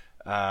been...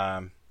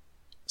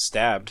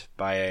 stabbed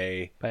by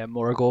a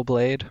Morgul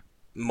blade.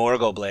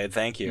 Morgul blade,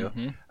 thank you.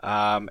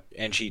 Mm-hmm.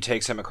 And she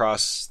takes him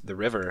across the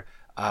river.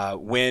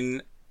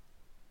 When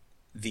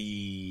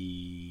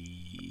the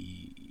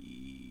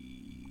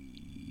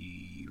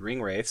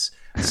ring wraiths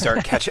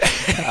start catching,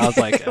 I was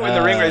like, when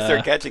the ring wraiths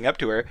start catching up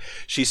to her,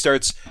 she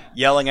starts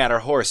yelling at her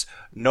horse,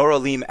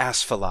 "Norolim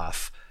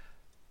Asphaloth,"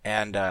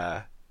 and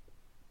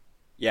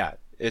yeah.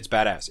 It's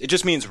badass. It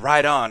just means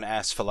ride on,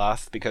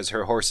 Asphaloth, because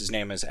her horse's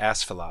name is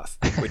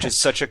Asphaloth, which is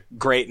such a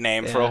great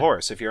name for a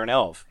horse if you're an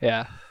elf.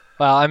 Yeah.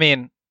 Well, I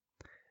mean,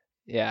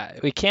 yeah,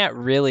 we can't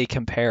really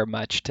compare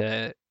much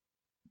to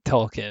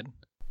Tolkien.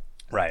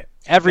 Right.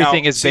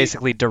 Everything is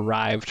basically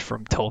derived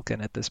from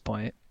Tolkien at this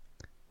point.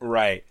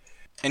 Right.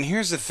 And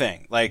here's the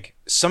thing. Like,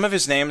 some of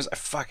his names I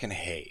fucking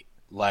hate.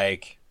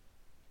 Like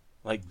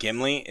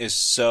Gimli is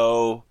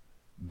so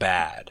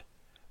bad.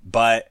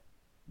 But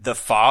the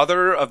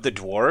father of the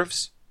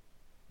dwarves,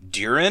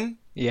 Durin?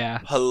 Yeah.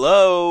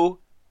 Hello?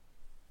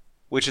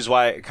 Which is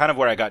why, kind of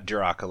where I got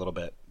Duroc a little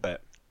bit,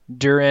 but...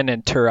 Durin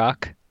and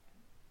Turok.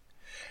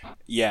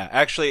 Yeah,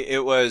 actually,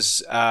 it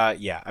was,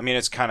 yeah, I mean,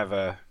 it's kind of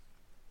a...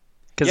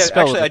 Yeah,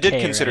 actually, I did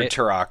consider right?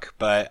 Turok,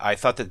 but I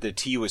thought that the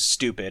T was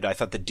stupid. I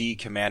thought the D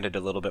commanded a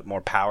little bit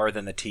more power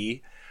than the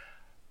T.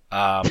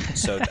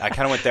 So I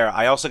kind of went there.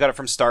 I also got it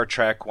from Star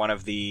Trek, one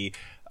of the...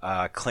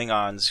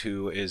 Klingons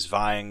who is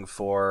vying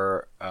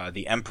for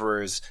the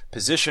Emperor's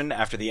position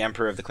after the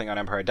Emperor of the Klingon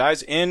Empire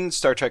dies in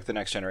Star Trek The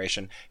Next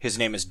Generation. His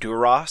name is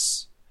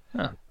Duras.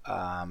 Huh.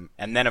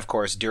 And then, of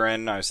course,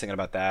 Durin. I was thinking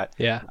about that.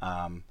 Yeah.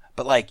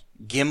 But, like,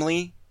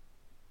 Gimli,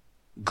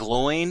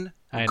 Gloin,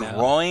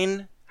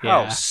 Groin,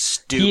 how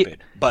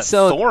stupid. But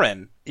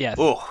Thorin. Yeah,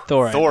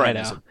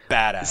 Thorin is a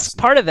badass.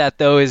 Part of that,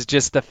 though, is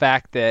just the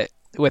fact that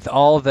with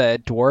all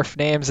the dwarf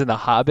names in The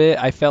Hobbit,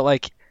 I felt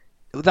like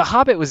The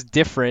Hobbit was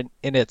different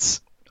in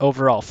its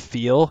overall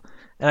feel.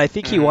 And I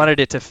think he wanted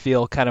it to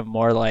feel kind of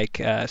more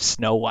like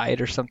Snow White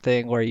or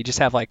something, where you just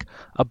have like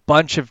a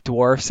bunch of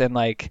dwarfs and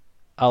like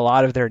a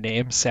lot of their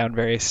names sound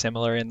very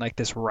similar in like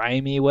this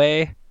rhymey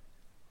way.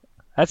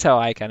 That's how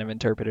I kind of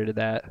interpreted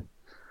that.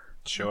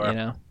 Sure. You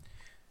know?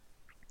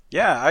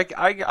 Yeah,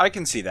 I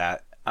can see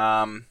that.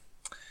 And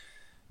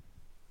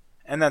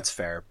that's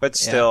fair. But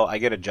still, I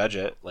get to judge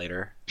it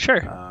later.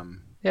 Sure.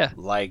 Yeah.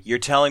 Like, you're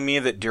telling me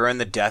that Durin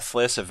the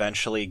Deathless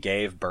eventually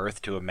gave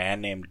birth to a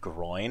man named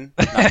Groin?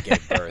 Not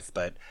gave birth,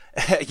 but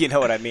you know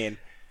what I mean.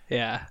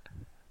 Yeah.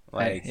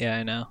 Like,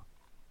 I know.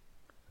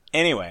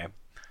 Anyway.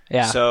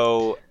 Yeah.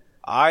 So,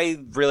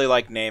 I really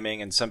like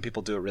naming, and some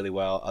people do it really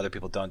well. Other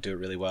people don't do it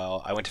really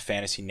well. I went to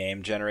fantasy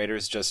name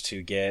generators just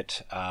to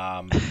get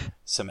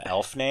some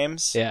elf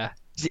names. Yeah.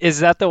 Is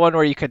that the one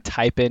where you could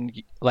type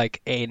in,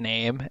 like, a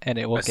name and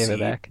it will give seed? It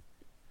back?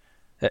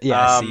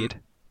 Yeah, a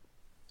seed.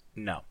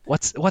 No.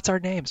 What's our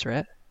names,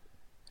 Rhett?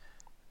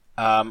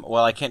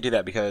 Well, I can't do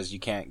that because you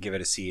can't give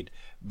it a seed.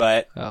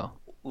 But,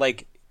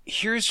 like,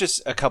 here's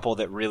just a couple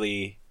that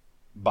really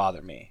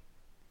bother me.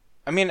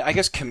 I mean, I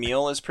guess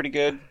Camille is pretty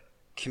good.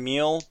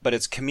 Camille, but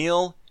it's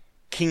Camille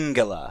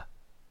Kingala.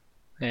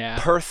 Yeah.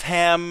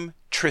 Pertham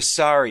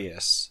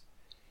Trisarius.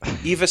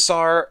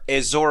 Evisar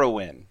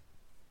Ezorowin.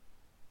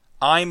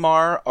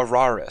 Aymar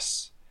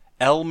Araris.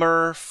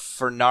 Elmer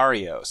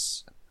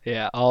Fernarios.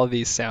 Yeah, all of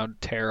these sound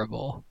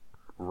terrible.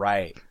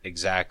 Right,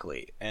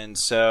 exactly. And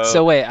so...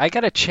 So wait, I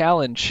got a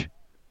challenge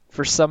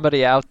for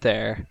somebody out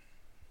there.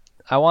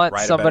 I want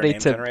somebody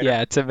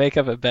to make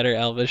up a better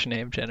Elvish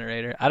name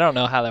generator. I don't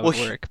know how that would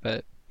work,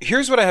 but...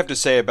 Here's what I have to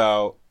say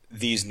about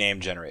these name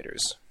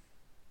generators.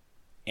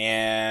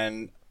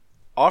 And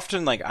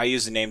often, like, I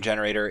use the name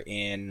generator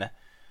in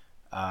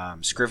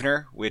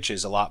Scrivener, which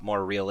is a lot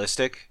more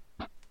realistic.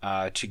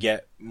 To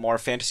get more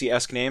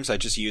fantasy-esque names, I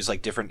just use,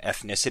 like, different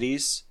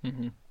ethnicities.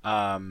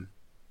 Mm-hmm.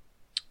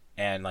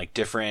 And like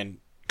different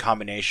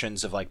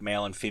combinations of like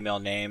male and female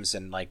names,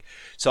 and like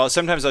so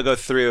sometimes I'll go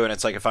through and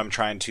it's like if I'm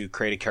trying to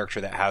create a character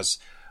that has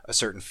a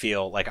certain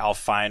feel, like I'll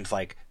find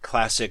like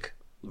classic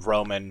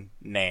Roman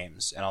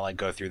names and I'll like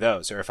go through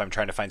those, or if I'm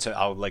trying to find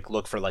I'll like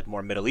look for like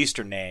more Middle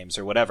Eastern names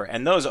or whatever,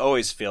 and those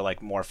always feel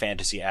like more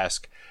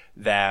fantasy-esque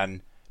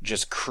than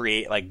just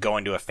create like go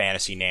into a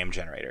fantasy name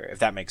generator, if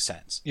that makes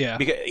sense. Yeah.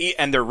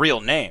 And they're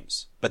real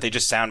names, but they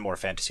just sound more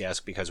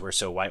fantasy-esque because we're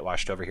so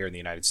whitewashed over here in the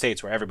United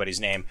States, where everybody's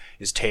name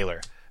is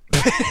Taylor.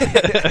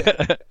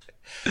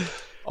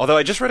 Although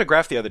I just read a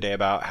graph the other day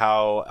about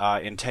how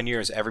in 10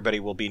 years everybody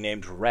will be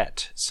named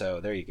Rhett. So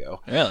there you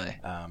go. Really?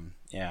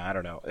 Yeah, I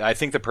don't know. I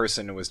think the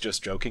person was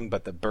just joking,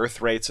 but the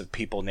birth rates of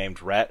people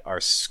named Rhett are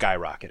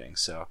skyrocketing.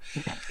 So.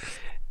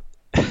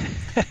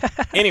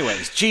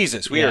 Anyways,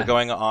 Jesus, we are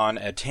going on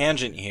a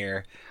tangent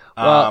here.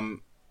 Well,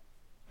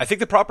 I think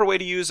the proper way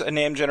to use a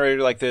name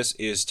generator like this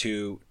is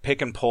to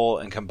pick and pull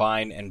and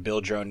combine and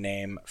build your own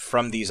name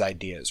from these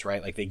ideas,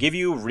 right? Like they give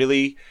you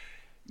really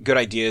good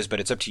ideas, but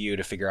it's up to you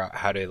to figure out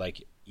how to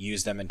like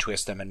use them and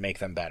twist them and make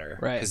them better.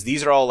 Right. Because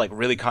these are all like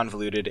really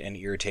convoluted and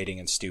irritating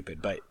and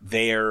stupid, but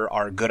there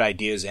are good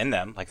ideas in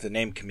them. Like the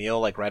name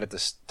Camille, like right at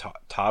the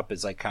top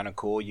is like kind of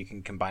cool. You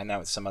can combine that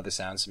with some other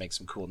sounds to make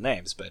some cool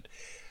names, but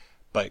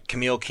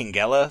Camille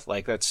Kingella,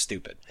 like that's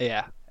stupid.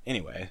 Yeah.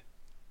 Anyway.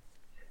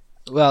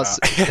 Well,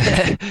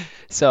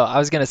 so I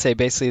was gonna say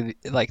basically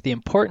like the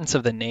importance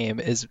of the name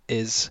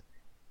is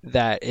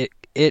that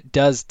it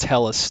does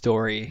tell a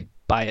story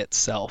by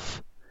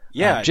itself.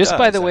 Yeah, just does,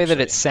 by the way actually.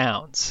 that it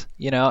sounds,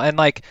 you know, and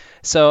like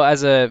so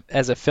as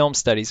a film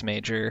studies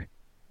major,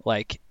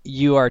 like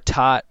you're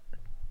taught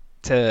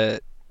to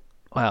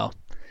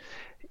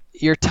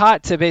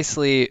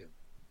basically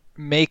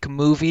make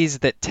movies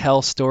that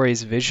tell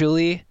stories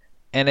visually,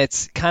 and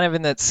it's kind of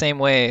in that same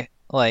way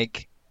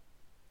like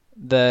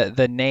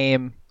the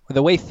name,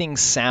 the way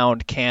things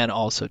sound can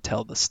also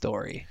tell the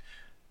story,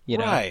 you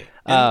know. Right.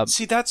 And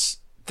see, that's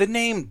the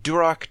name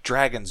Duroc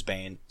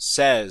Dragonsbane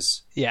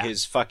says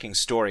his fucking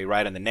story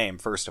right in the name,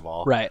 first of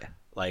all. Right.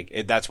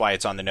 Like that's why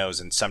it's on the nose,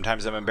 and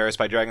sometimes I'm embarrassed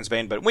by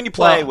Dragonsbane, but when you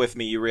play with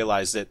me, you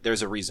realize that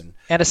there's a reason.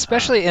 And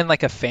especially in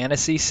like a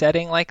fantasy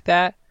setting like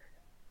that,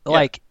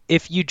 like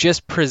if you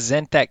just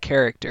present that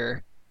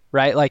character,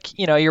 right? Like,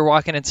 you know, you're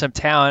walking in some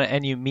town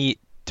and you meet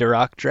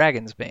Duroc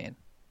Dragonsbane.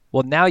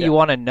 Well, now you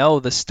want to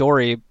know the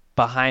story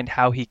behind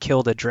how he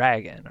killed a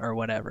dragon or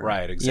whatever.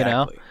 Right, exactly. You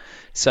know?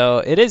 So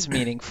it is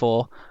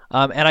meaningful.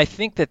 And I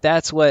think that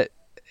that's what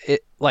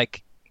it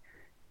like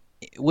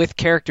with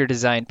character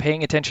design,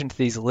 paying attention to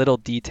these little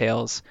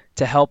details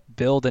to help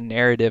build a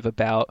narrative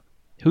about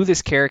who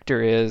this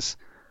character is,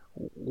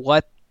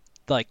 what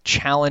like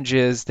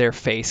challenges they're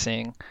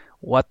facing,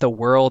 what the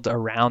world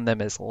around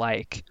them is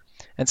like.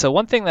 And so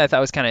one thing that I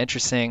thought was kind of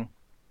interesting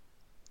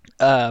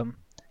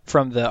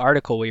from the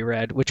article we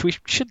read, which we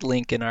should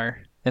link in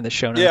the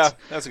show notes. Yeah,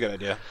 that's a good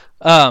idea.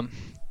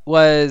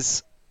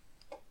 Was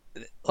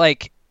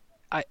like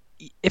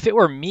if it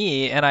were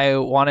me and I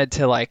wanted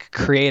to like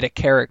create a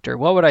character,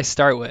 what would I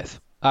start with?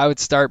 I would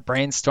start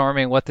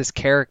brainstorming what this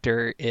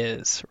character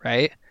is,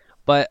 right?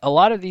 But a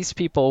lot of these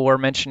people were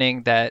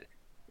mentioning that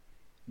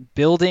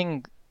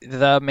building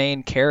the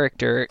main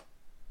character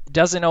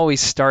doesn't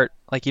always start,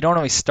 like, you don't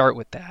always start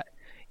with that.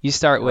 You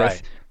start with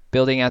Right.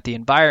 building out the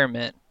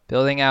environment,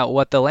 building out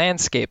what the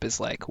landscape is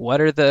like.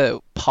 What are the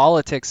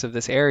politics of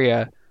this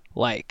area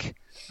like?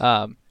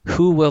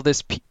 Who will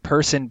this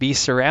person be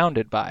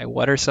surrounded by?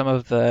 What are some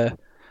of the,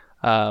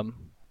 um,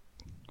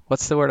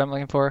 what's the word I'm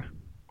looking for?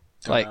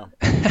 Don't Like, know.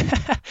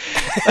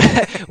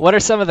 what are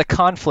some of the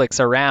conflicts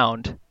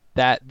around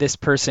that this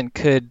person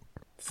could,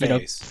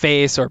 Face.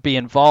 face or be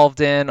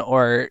involved in,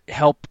 or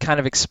help kind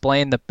of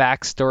explain the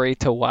backstory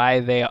to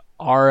why they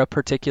are a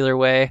particular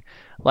way?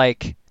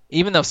 Like,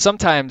 even though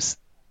sometimes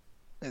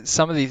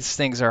some of these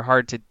things are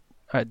hard to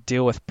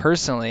deal with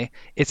personally,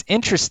 it's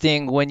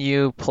interesting when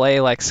you play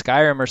like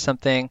Skyrim or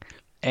something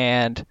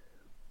and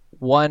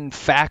one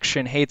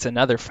faction hates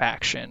another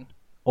faction,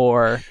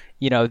 or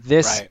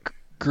this Right.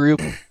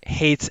 group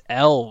hates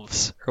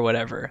elves or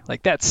whatever.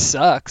 Like, that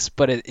sucks,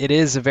 but it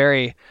is a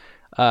very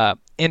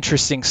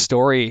interesting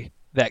story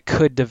that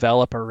could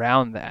develop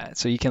around that,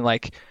 so you can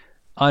like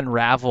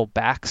unravel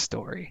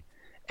backstory.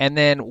 And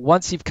then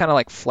once you've kind of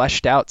like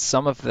fleshed out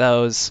some of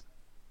those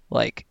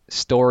like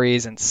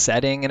stories and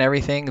setting and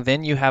everything,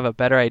 then you have a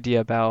better idea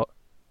about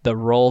the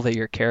role that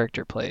your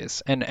character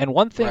plays. And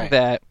one thing Right.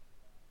 that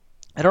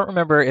I don't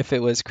remember if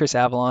it was Chris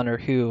Avalon or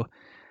who,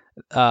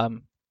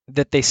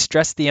 that they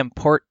stressed the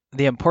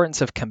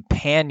importance of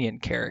companion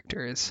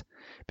characters,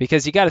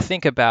 because you got to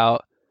think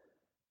about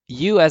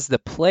you as the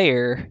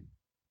player.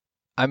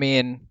 I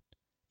mean,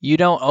 you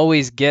don't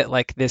always get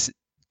like this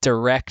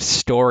direct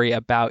story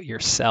about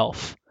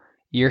yourself.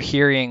 You're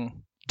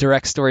hearing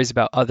direct stories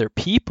about other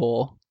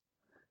people.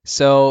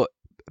 So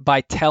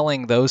by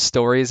telling those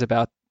stories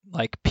about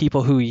like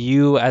people who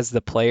you as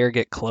the player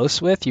get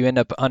close with, you end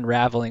up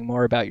unraveling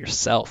more about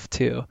yourself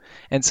too.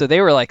 And so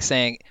they were like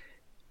saying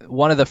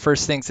one of the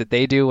first things that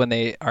they do when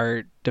they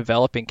are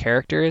developing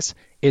characters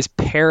is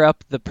pair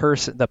up the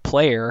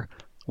player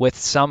with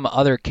some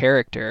other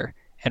character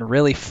and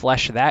really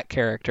flesh that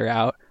character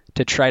out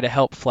to try to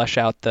help flesh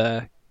out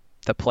the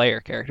player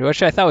character,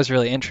 which I thought was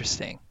really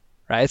interesting.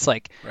 Right? It's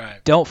like, Right.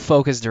 don't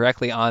focus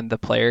directly on the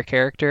player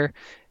character.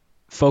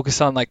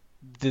 Focus on like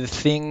the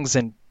things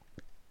and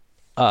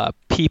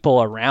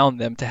people around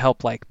them to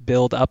help like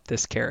build up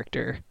this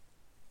character,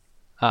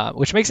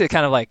 which makes it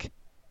kind of like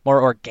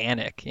more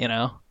organic.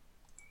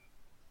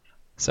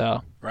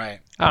 So Right.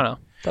 I don't know.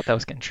 Thought that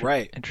was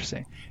Right.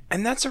 interesting.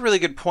 And that's a really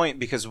good point,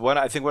 because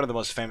I think one of the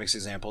most famous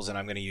examples, and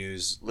I'm going to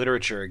use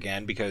literature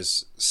again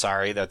because,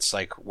 sorry, that's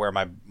like where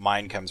my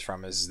mind comes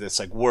from, is this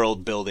like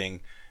world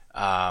building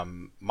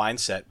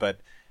mindset. But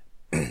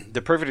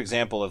the perfect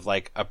example of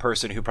like a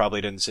person who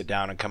probably didn't sit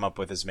down and come up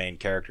with his main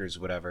characters,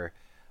 whatever,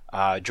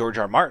 George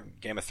R. Martin,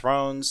 Game of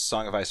Thrones,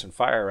 Song of Ice and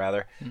Fire,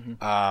 rather.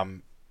 Mm-hmm.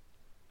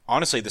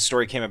 Honestly, the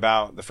story came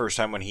about the first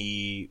time when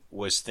he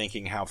was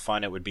thinking how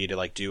fun it would be to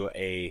like do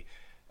a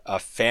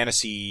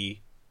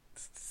fantasy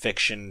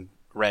fiction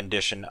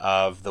rendition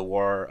of the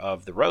War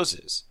of the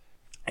Roses,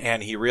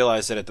 and he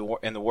realized that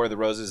in the War of the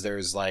Roses,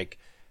 there's like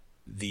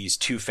these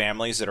two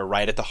families that are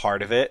right at the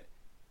heart of it,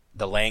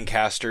 the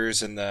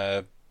Lancasters and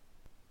the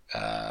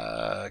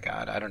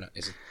God, I don't know,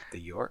 is it the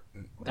York?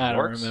 The I don't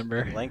Yorks?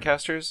 remember. The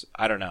Lancasters?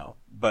 I don't know,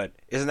 but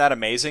isn't that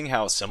amazing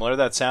how similar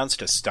that sounds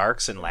to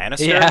Starks and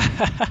Lannister?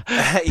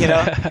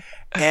 Yeah.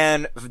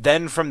 And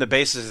then from the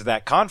basis of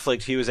that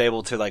conflict, he was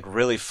able to like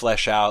really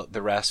flesh out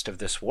the rest of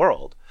this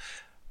world.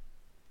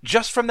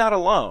 Just from that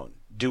alone,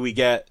 do we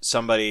get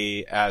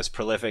somebody as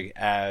prolific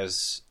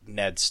as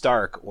Ned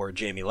Stark or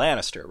Jaime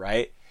Lannister,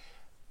 right?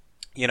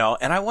 And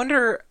I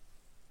wonder,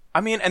 I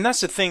mean, and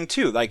that's the thing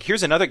too. Like,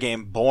 here's another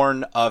game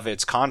born of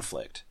its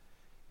conflict,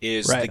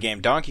 is Right. the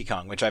game Donkey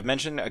Kong, which I've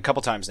mentioned a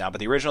couple times now, but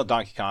the original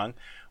Donkey Kong,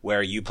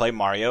 where you play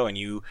Mario and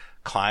you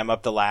climb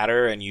up the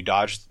ladder and you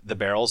dodge the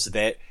barrels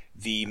that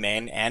the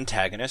main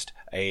antagonist,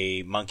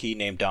 a monkey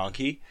named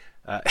Donkey,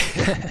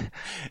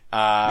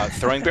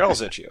 throwing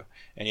barrels at you,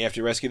 and you have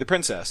to rescue the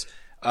princess.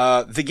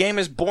 The game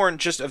is born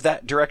just of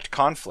that direct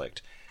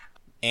conflict.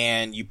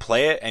 And you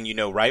play it, and you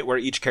know right where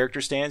each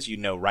character stands. You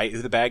know right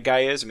who the bad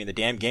guy is. I mean, the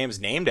damn game's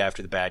named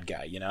after the bad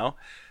guy,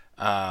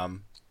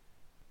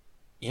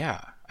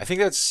 Yeah, I think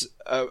that's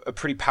a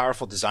pretty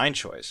powerful design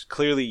choice.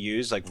 Clearly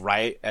used, like,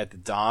 right at the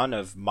dawn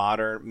of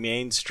modern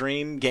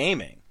mainstream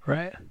gaming.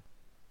 Right.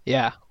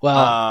 Yeah.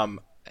 Well,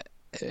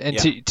 and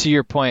yeah. to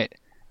your point,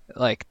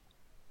 like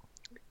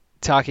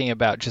talking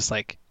about just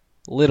like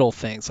little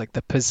things, like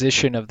the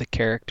position of the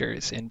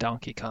characters in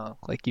Donkey Kong,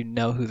 like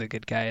who the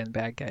good guy and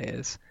bad guy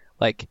is.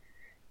 Like,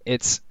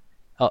 it's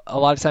a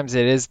lot of times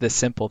it is the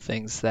simple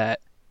things that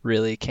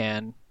really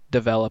can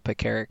develop a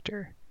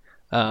character.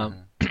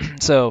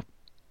 So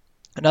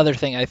another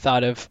thing I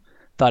thought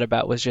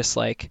about was just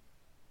like,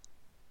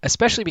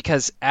 especially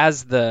because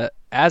as the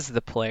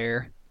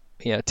player,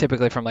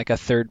 typically from like a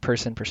third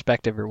person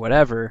perspective or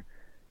whatever,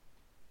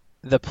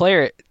 the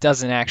player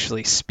doesn't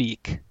actually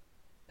speak.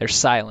 They're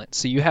silent.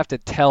 So you have to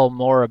tell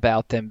more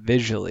about them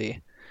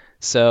visually.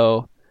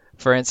 So,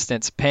 for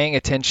instance, paying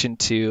attention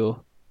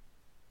to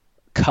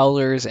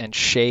colors and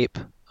shape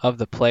of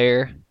the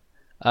player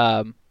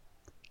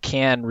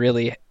can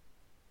really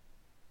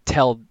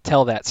tell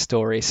that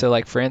story. So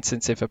like for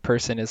instance, if a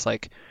person is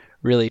like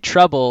really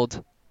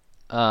troubled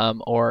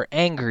or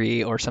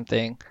angry or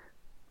something,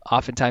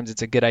 oftentimes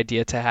it's a good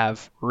idea to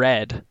have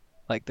red,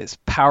 like this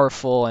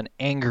powerful and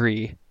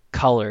angry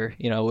color,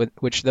 with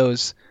which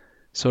those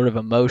sort of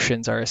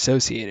emotions are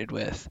associated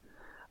with.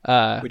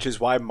 Which is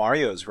why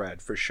Mario's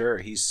red, for sure.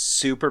 He's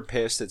super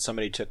pissed that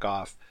somebody took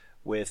off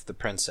with the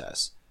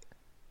princess.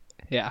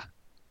 Yeah.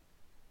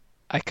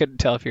 I couldn't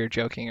tell if you were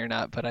joking or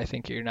not, but I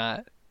think you're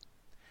not.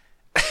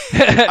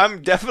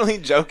 I'm definitely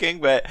joking,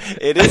 but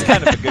it is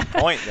kind of a good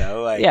point,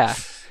 though. Like, yeah.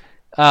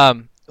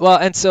 Well,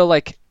 and so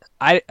like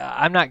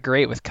I'm not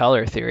great with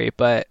color theory,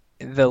 but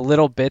the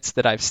little bits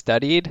that I've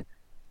studied,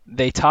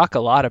 they talk a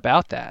lot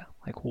about that.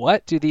 Like,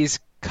 what do these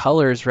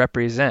colors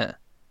represent?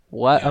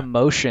 What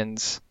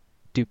emotions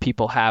do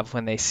people have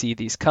when they see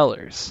these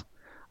colors?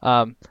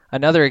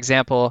 Another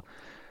example,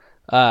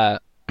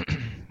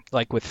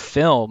 like with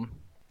film,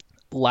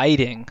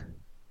 lighting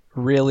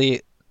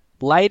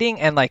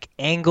and like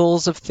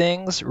angles of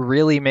things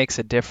really makes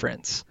a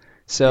difference.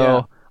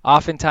 So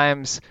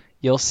oftentimes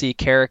you'll see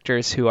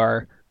characters who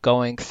are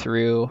going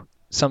through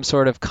some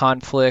sort of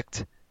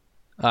conflict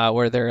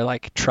where they're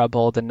like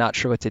troubled and not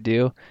sure what to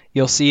do.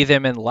 You'll see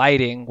them in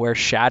lighting where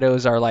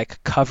shadows are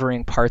like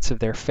covering parts of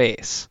their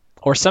face.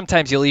 Or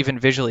sometimes you'll even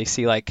visually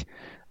see like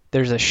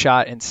there's a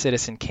shot in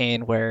Citizen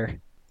Kane where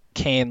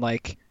Kane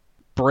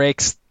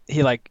breaks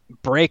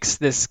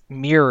this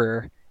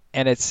mirror,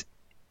 and it's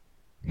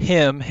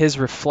his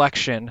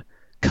reflection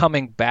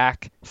coming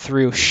back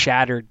through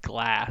shattered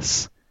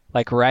glass,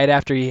 like right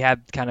after he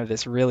had kind of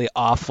this really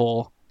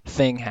awful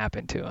thing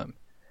happen to him.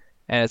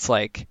 And it's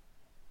like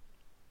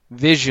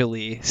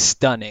visually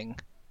stunning,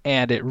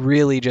 and it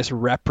really just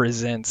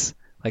represents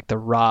like the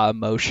raw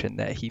emotion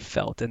that he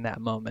felt in that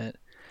moment,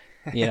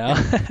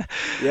 Yeah,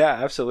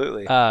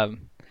 absolutely.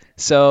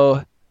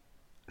 So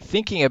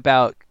thinking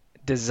about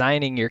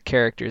designing your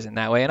characters in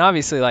that way, and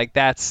obviously like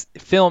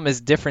film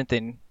is different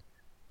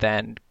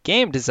than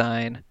game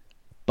design,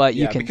 but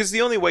you can, because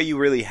the only way you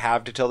really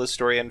have to tell the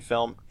story in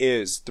film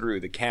is through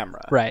the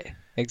camera. Right,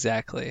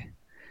 exactly.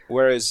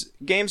 Whereas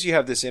games, you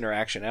have this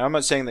interaction. And I'm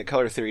not saying that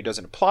color theory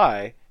doesn't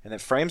apply and that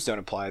frames don't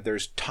apply.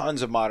 There's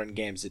tons of modern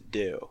games that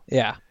do.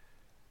 Yeah.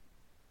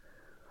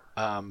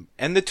 And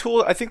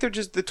I think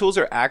the tools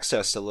are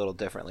accessed a little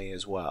differently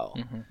as well.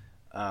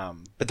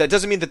 Mm-hmm. But that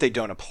doesn't mean that they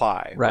don't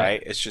apply,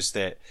 right? It's just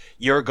that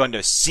you're going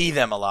to see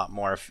them a lot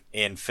more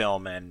in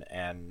film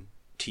and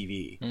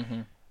TV.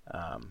 Mm-hmm.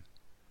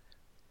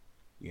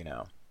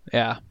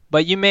 Yeah,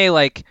 but you may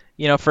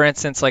for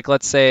instance, like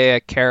let's say a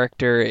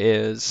character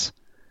is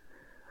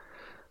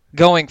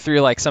going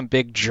through like some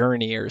big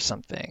journey or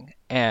something,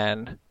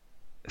 and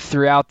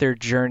throughout their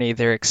journey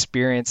they're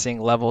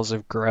experiencing levels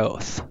of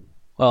growth.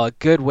 Well, a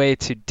good way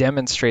to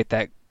demonstrate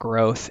that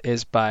growth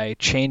is by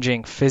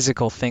changing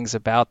physical things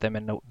about them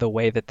and the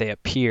way that they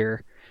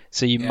appear.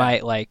 So you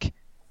might like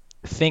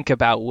think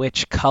about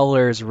which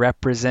colors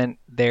represent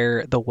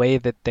the way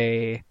that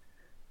they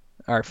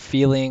are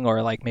feeling,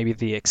 or like maybe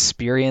the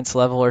experience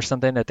level or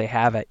something that they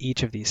have at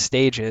each of these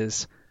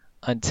stages,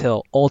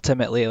 until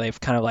ultimately they've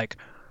kind of like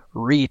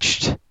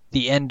reached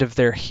the end of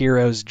their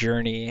hero's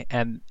journey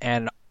and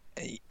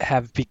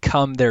have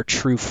become their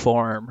true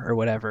form or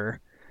whatever.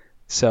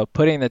 So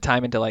putting the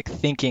time into like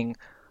thinking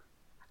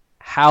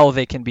how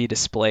they can be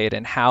displayed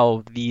and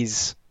how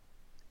these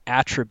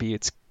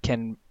attributes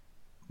can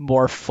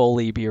more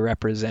fully be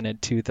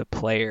represented to the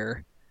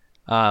player.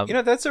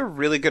 That's a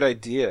really good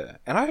idea.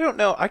 And I don't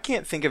know, I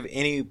can't think of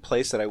any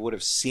place that I would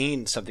have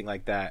seen something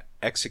like that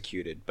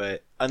executed.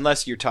 But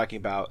unless you're talking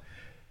about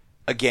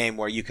a game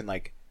where you can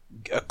like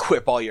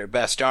equip all your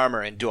best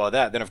armor and do all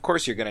that, then of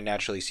course you're going to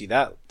naturally see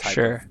that type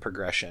of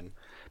progression.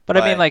 But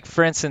I mean, like,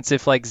 for instance,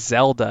 if like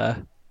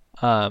Zelda,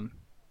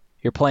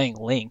 you're playing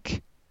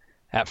Link,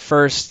 at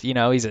first,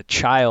 he's a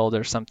child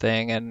or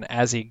something, and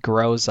as he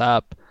grows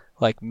up,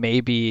 like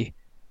maybe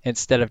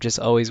instead of just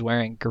always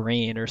wearing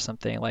green or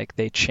something, like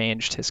they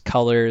changed his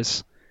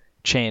colors,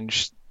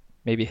 changed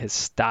maybe his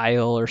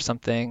style or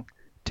something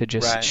to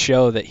just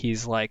show that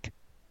he's like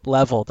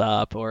leveled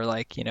up, or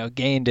like,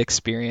 gained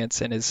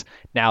experience and is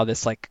now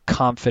this like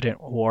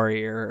confident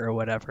warrior or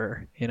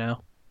whatever,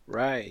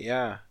 Right,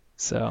 yeah.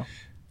 So.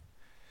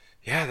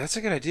 Yeah, that's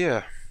a good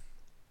idea.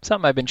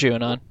 Something I've been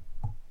chewing on.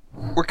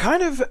 We're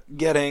kind of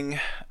getting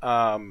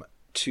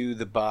to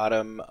the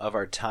bottom of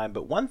our time,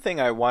 but one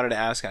thing I wanted to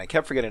ask, and I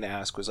kept forgetting to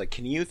ask, was like,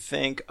 can you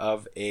think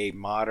of a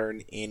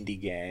modern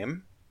indie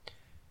game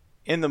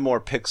in the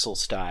more pixel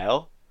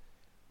style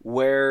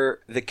where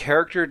the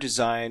character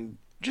design,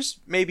 just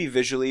maybe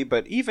visually,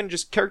 but even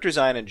just character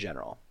design in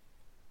general,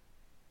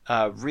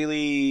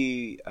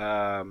 really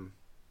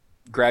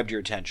grabbed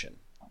your attention?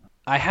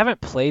 I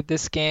haven't played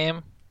this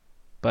game,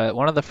 but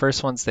one of the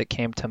first ones that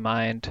came to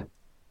mind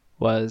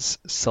was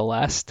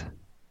Celeste.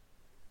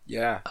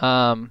 Yeah.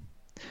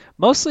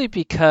 Mostly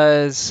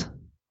because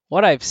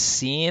what I've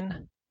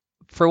seen,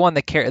 for one,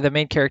 the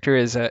main character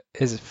is a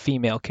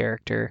female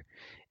character,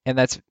 and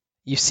that's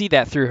you see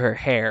that through her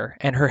hair,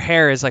 and her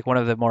hair is like one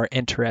of the more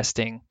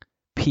interesting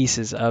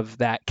pieces of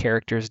that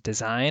character's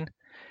design.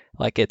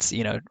 Like it's,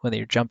 when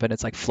you're jumping,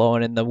 it's like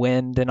flowing in the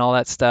wind and all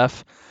that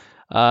stuff.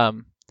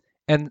 And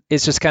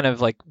it's just kind of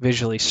like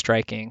visually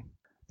striking.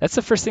 That's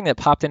the first thing that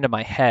popped into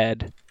my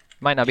head.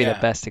 Might not be the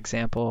best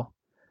example,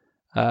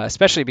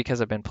 especially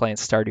because I've been playing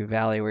Stardew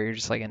Valley, where you're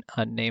just like an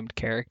unnamed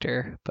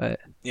character. But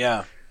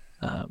yeah,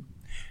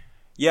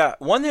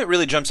 one that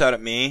really jumps out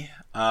at me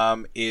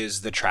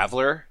is the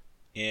Traveler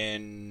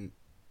in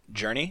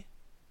Journey,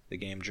 the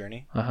game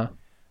Journey.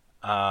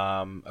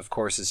 Of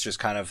course, it's just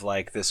kind of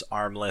like this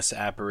armless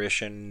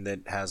apparition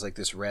that has like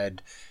this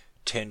red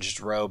tinged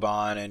robe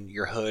on and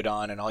your hood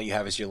on, and all you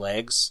have is your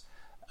legs.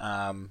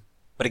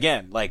 But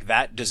again, like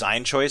that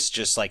design choice,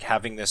 just like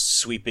having this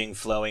sweeping,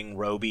 flowing,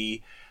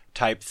 roby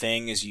type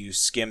thing as you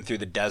skim through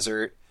the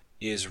desert,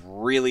 is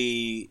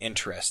really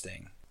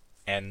interesting.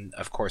 And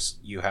of course,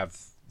 you have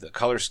the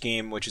color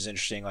scheme, which is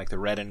interesting, like the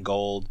red and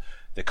gold,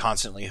 the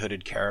constantly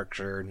hooded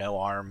character, no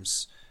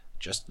arms,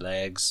 just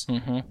legs.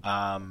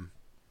 I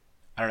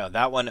don't know.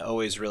 That one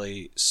always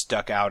really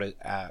stuck out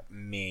at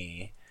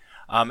me.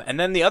 And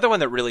then the other one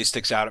that really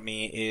sticks out at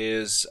me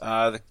is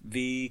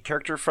the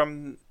character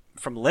from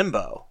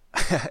Limbo.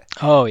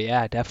 Oh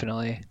yeah,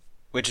 definitely.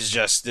 Which is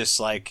just this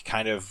like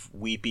kind of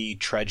weepy,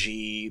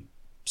 trudgy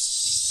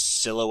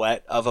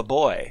silhouette of a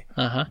boy.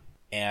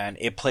 And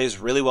it plays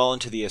really well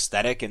into the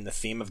aesthetic and the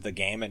theme of the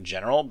game in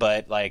general,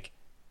 but like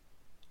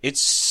it's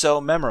so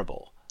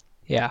memorable.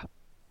 Yeah,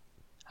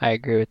 I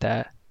agree with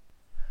that.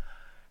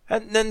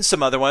 And then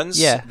some other ones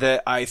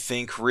that I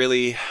think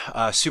really,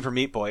 Super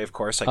Meat Boy, of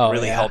course,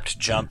 really helped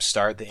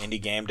jumpstart the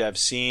indie game dev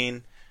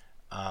scene.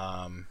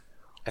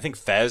 I think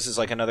Fez is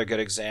like another good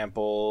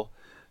example.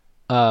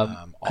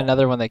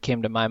 Another one that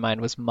came to my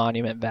mind was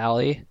Monument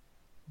Valley.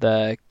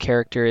 The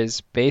character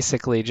is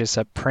basically just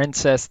a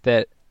princess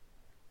that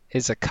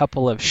is a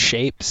couple of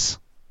shapes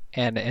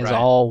and is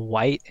all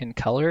white in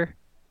color.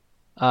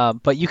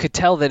 But you could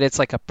tell that it's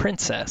like a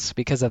princess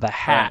because of the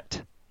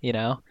hat,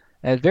 And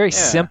it's very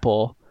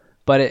simple.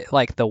 But it,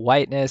 like the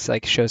whiteness,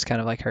 like shows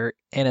kind of like her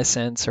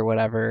innocence or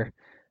whatever,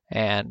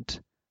 and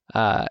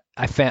I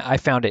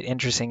found it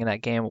interesting in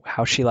that game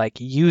how she like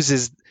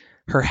uses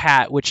her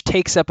hat, which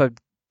takes up a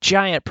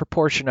giant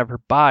proportion of her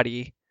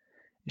body.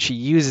 She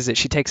uses it.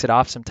 She takes it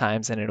off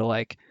sometimes, and it'll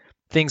like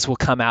things will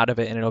come out of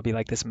it, and it'll be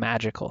like this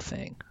magical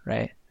thing,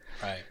 right?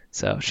 Right.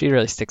 So she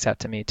really sticks out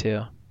to me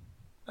too.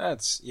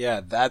 That's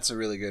a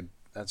really good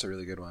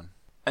one.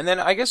 And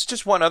then I guess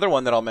just one other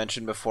one that I'll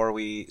mention before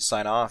we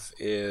sign off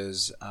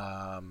is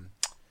that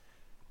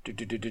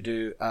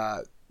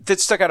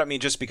stuck out at me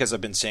just because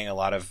I've been seeing a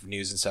lot of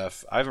news and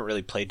stuff. I haven't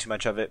really played too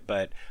much of it,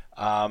 but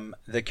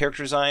the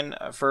character design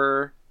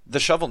for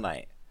the Shovel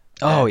Knight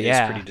is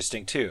pretty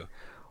distinct too.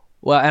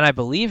 Well, and I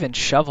believe in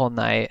Shovel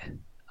Knight,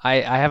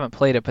 I haven't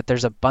played it, but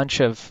there's a bunch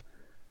of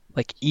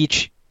like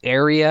each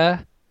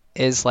area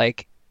is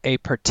like a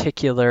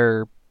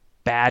particular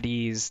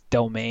baddie's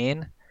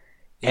domain,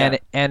 and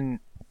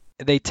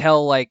they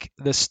tell like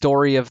the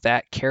story of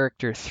that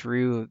character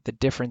through the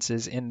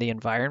differences in the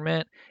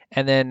environment.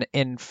 And then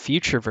in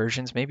future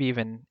versions, maybe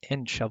even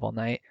in Shovel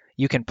Knight,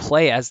 you can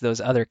play as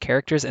those other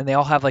characters, and they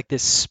all have like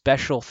this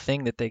special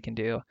thing that they can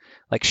do.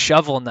 Like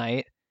Shovel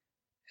Knight,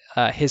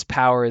 his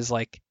power is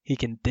like he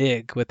can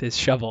dig with his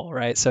shovel,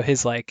 right? So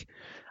his like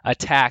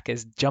attack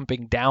is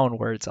jumping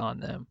downwards on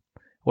them.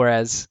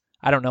 Whereas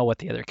I don't know what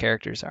the other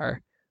characters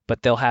are,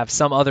 but they'll have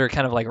some other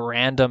kind of like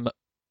random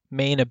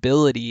main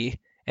ability,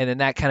 and then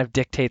that kind of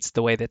dictates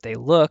the way that they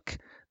look,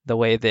 the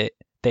way that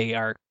they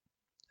are,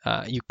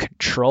 you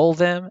control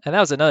them. And that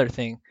was another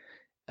thing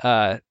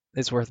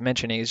that's worth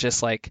mentioning, is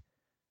just like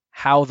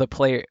how the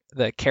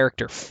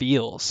character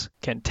feels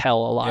can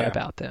tell a lot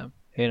about them,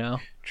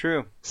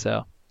 True.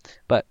 So,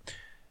 but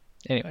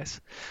anyways.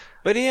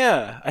 But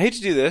yeah, I hate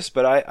to do this,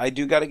 but I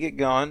do got to get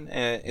going.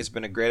 It's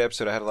been a great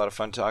episode. I had a lot of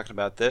fun talking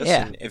about this.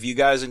 Yeah. And if you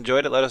guys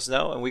enjoyed it, let us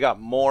know. And we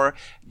got more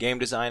game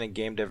design and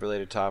game dev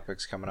related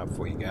topics coming up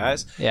for you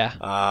guys. Yeah.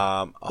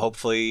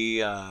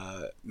 Hopefully,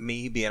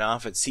 me being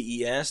off at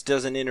CES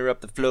doesn't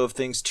interrupt the flow of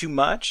things too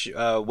much.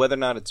 Whether or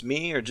not it's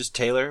me or just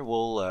Taylor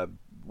will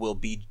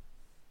be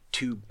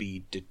to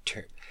be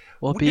determined.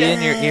 We'll be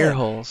in your ear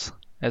holes.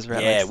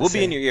 We'll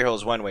be in your ear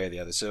holes one way or the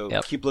other,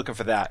 so keep looking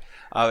for that.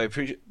 I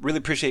really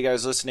appreciate you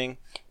guys listening.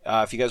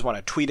 If you guys want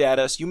to tweet at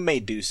us, you may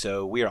do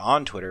so. We are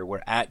on Twitter.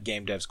 We're at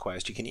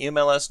GameDevsQuest. You can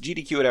email us,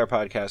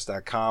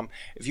 gdq@ourpodcast.com.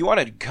 If you want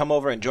to come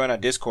over and join our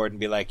Discord and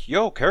be like,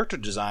 yo, character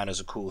design is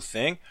a cool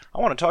thing, I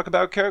want to talk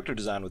about character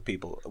design with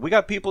people. We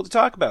got people to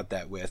talk about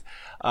that with.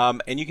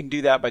 And you can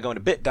do that by going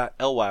to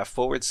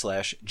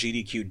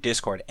bit.ly/GDQ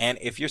Discord. And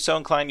if you're so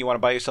inclined, you want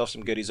to buy yourself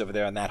some goodies over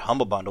there on that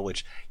Humble Bundle,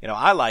 which,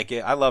 I like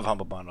it. I love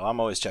Humble Bundle. I'm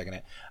always checking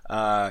it.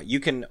 You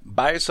can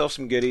buy yourself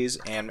some goodies,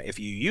 and if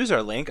you use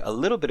our link, a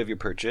little bit of your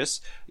purchase,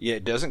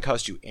 it doesn't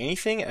cost you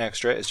anything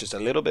extra, it's just a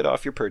little bit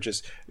off your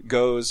purchase,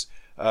 goes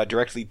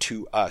directly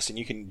to us. And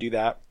you can do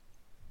that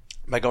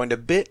by going to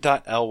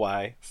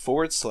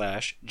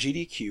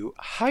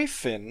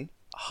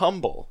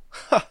bit.ly/GDQ-humble.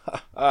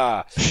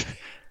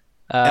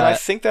 And I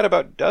think that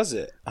about does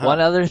it. One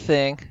other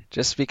thing,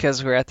 just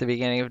because we're at the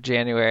beginning of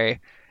January,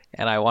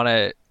 and I want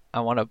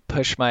to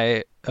push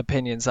my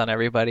opinions on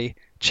everybody.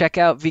 Check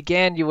out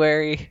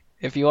Veganuary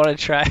if you want to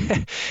try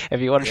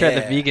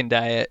the vegan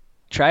diet.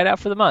 Try it out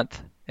for the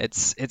month.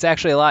 It's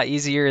actually a lot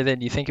easier than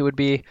you think it would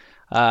be.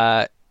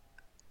 And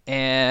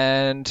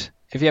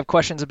if you have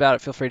questions about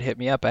it, feel free to hit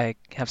me up. I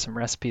have some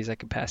recipes I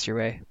can pass your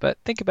way. But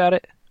think about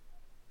it.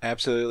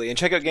 Absolutely. And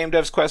check out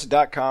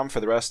GameDevsQuest.com for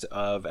the rest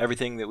of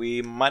everything that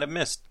we might have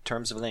missed in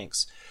terms of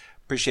links.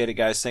 Appreciate it,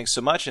 guys. Thanks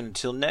so much. And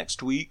until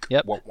next week,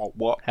 Yep.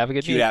 Have a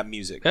good cue week. that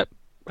music. Yep.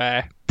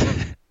 Bye.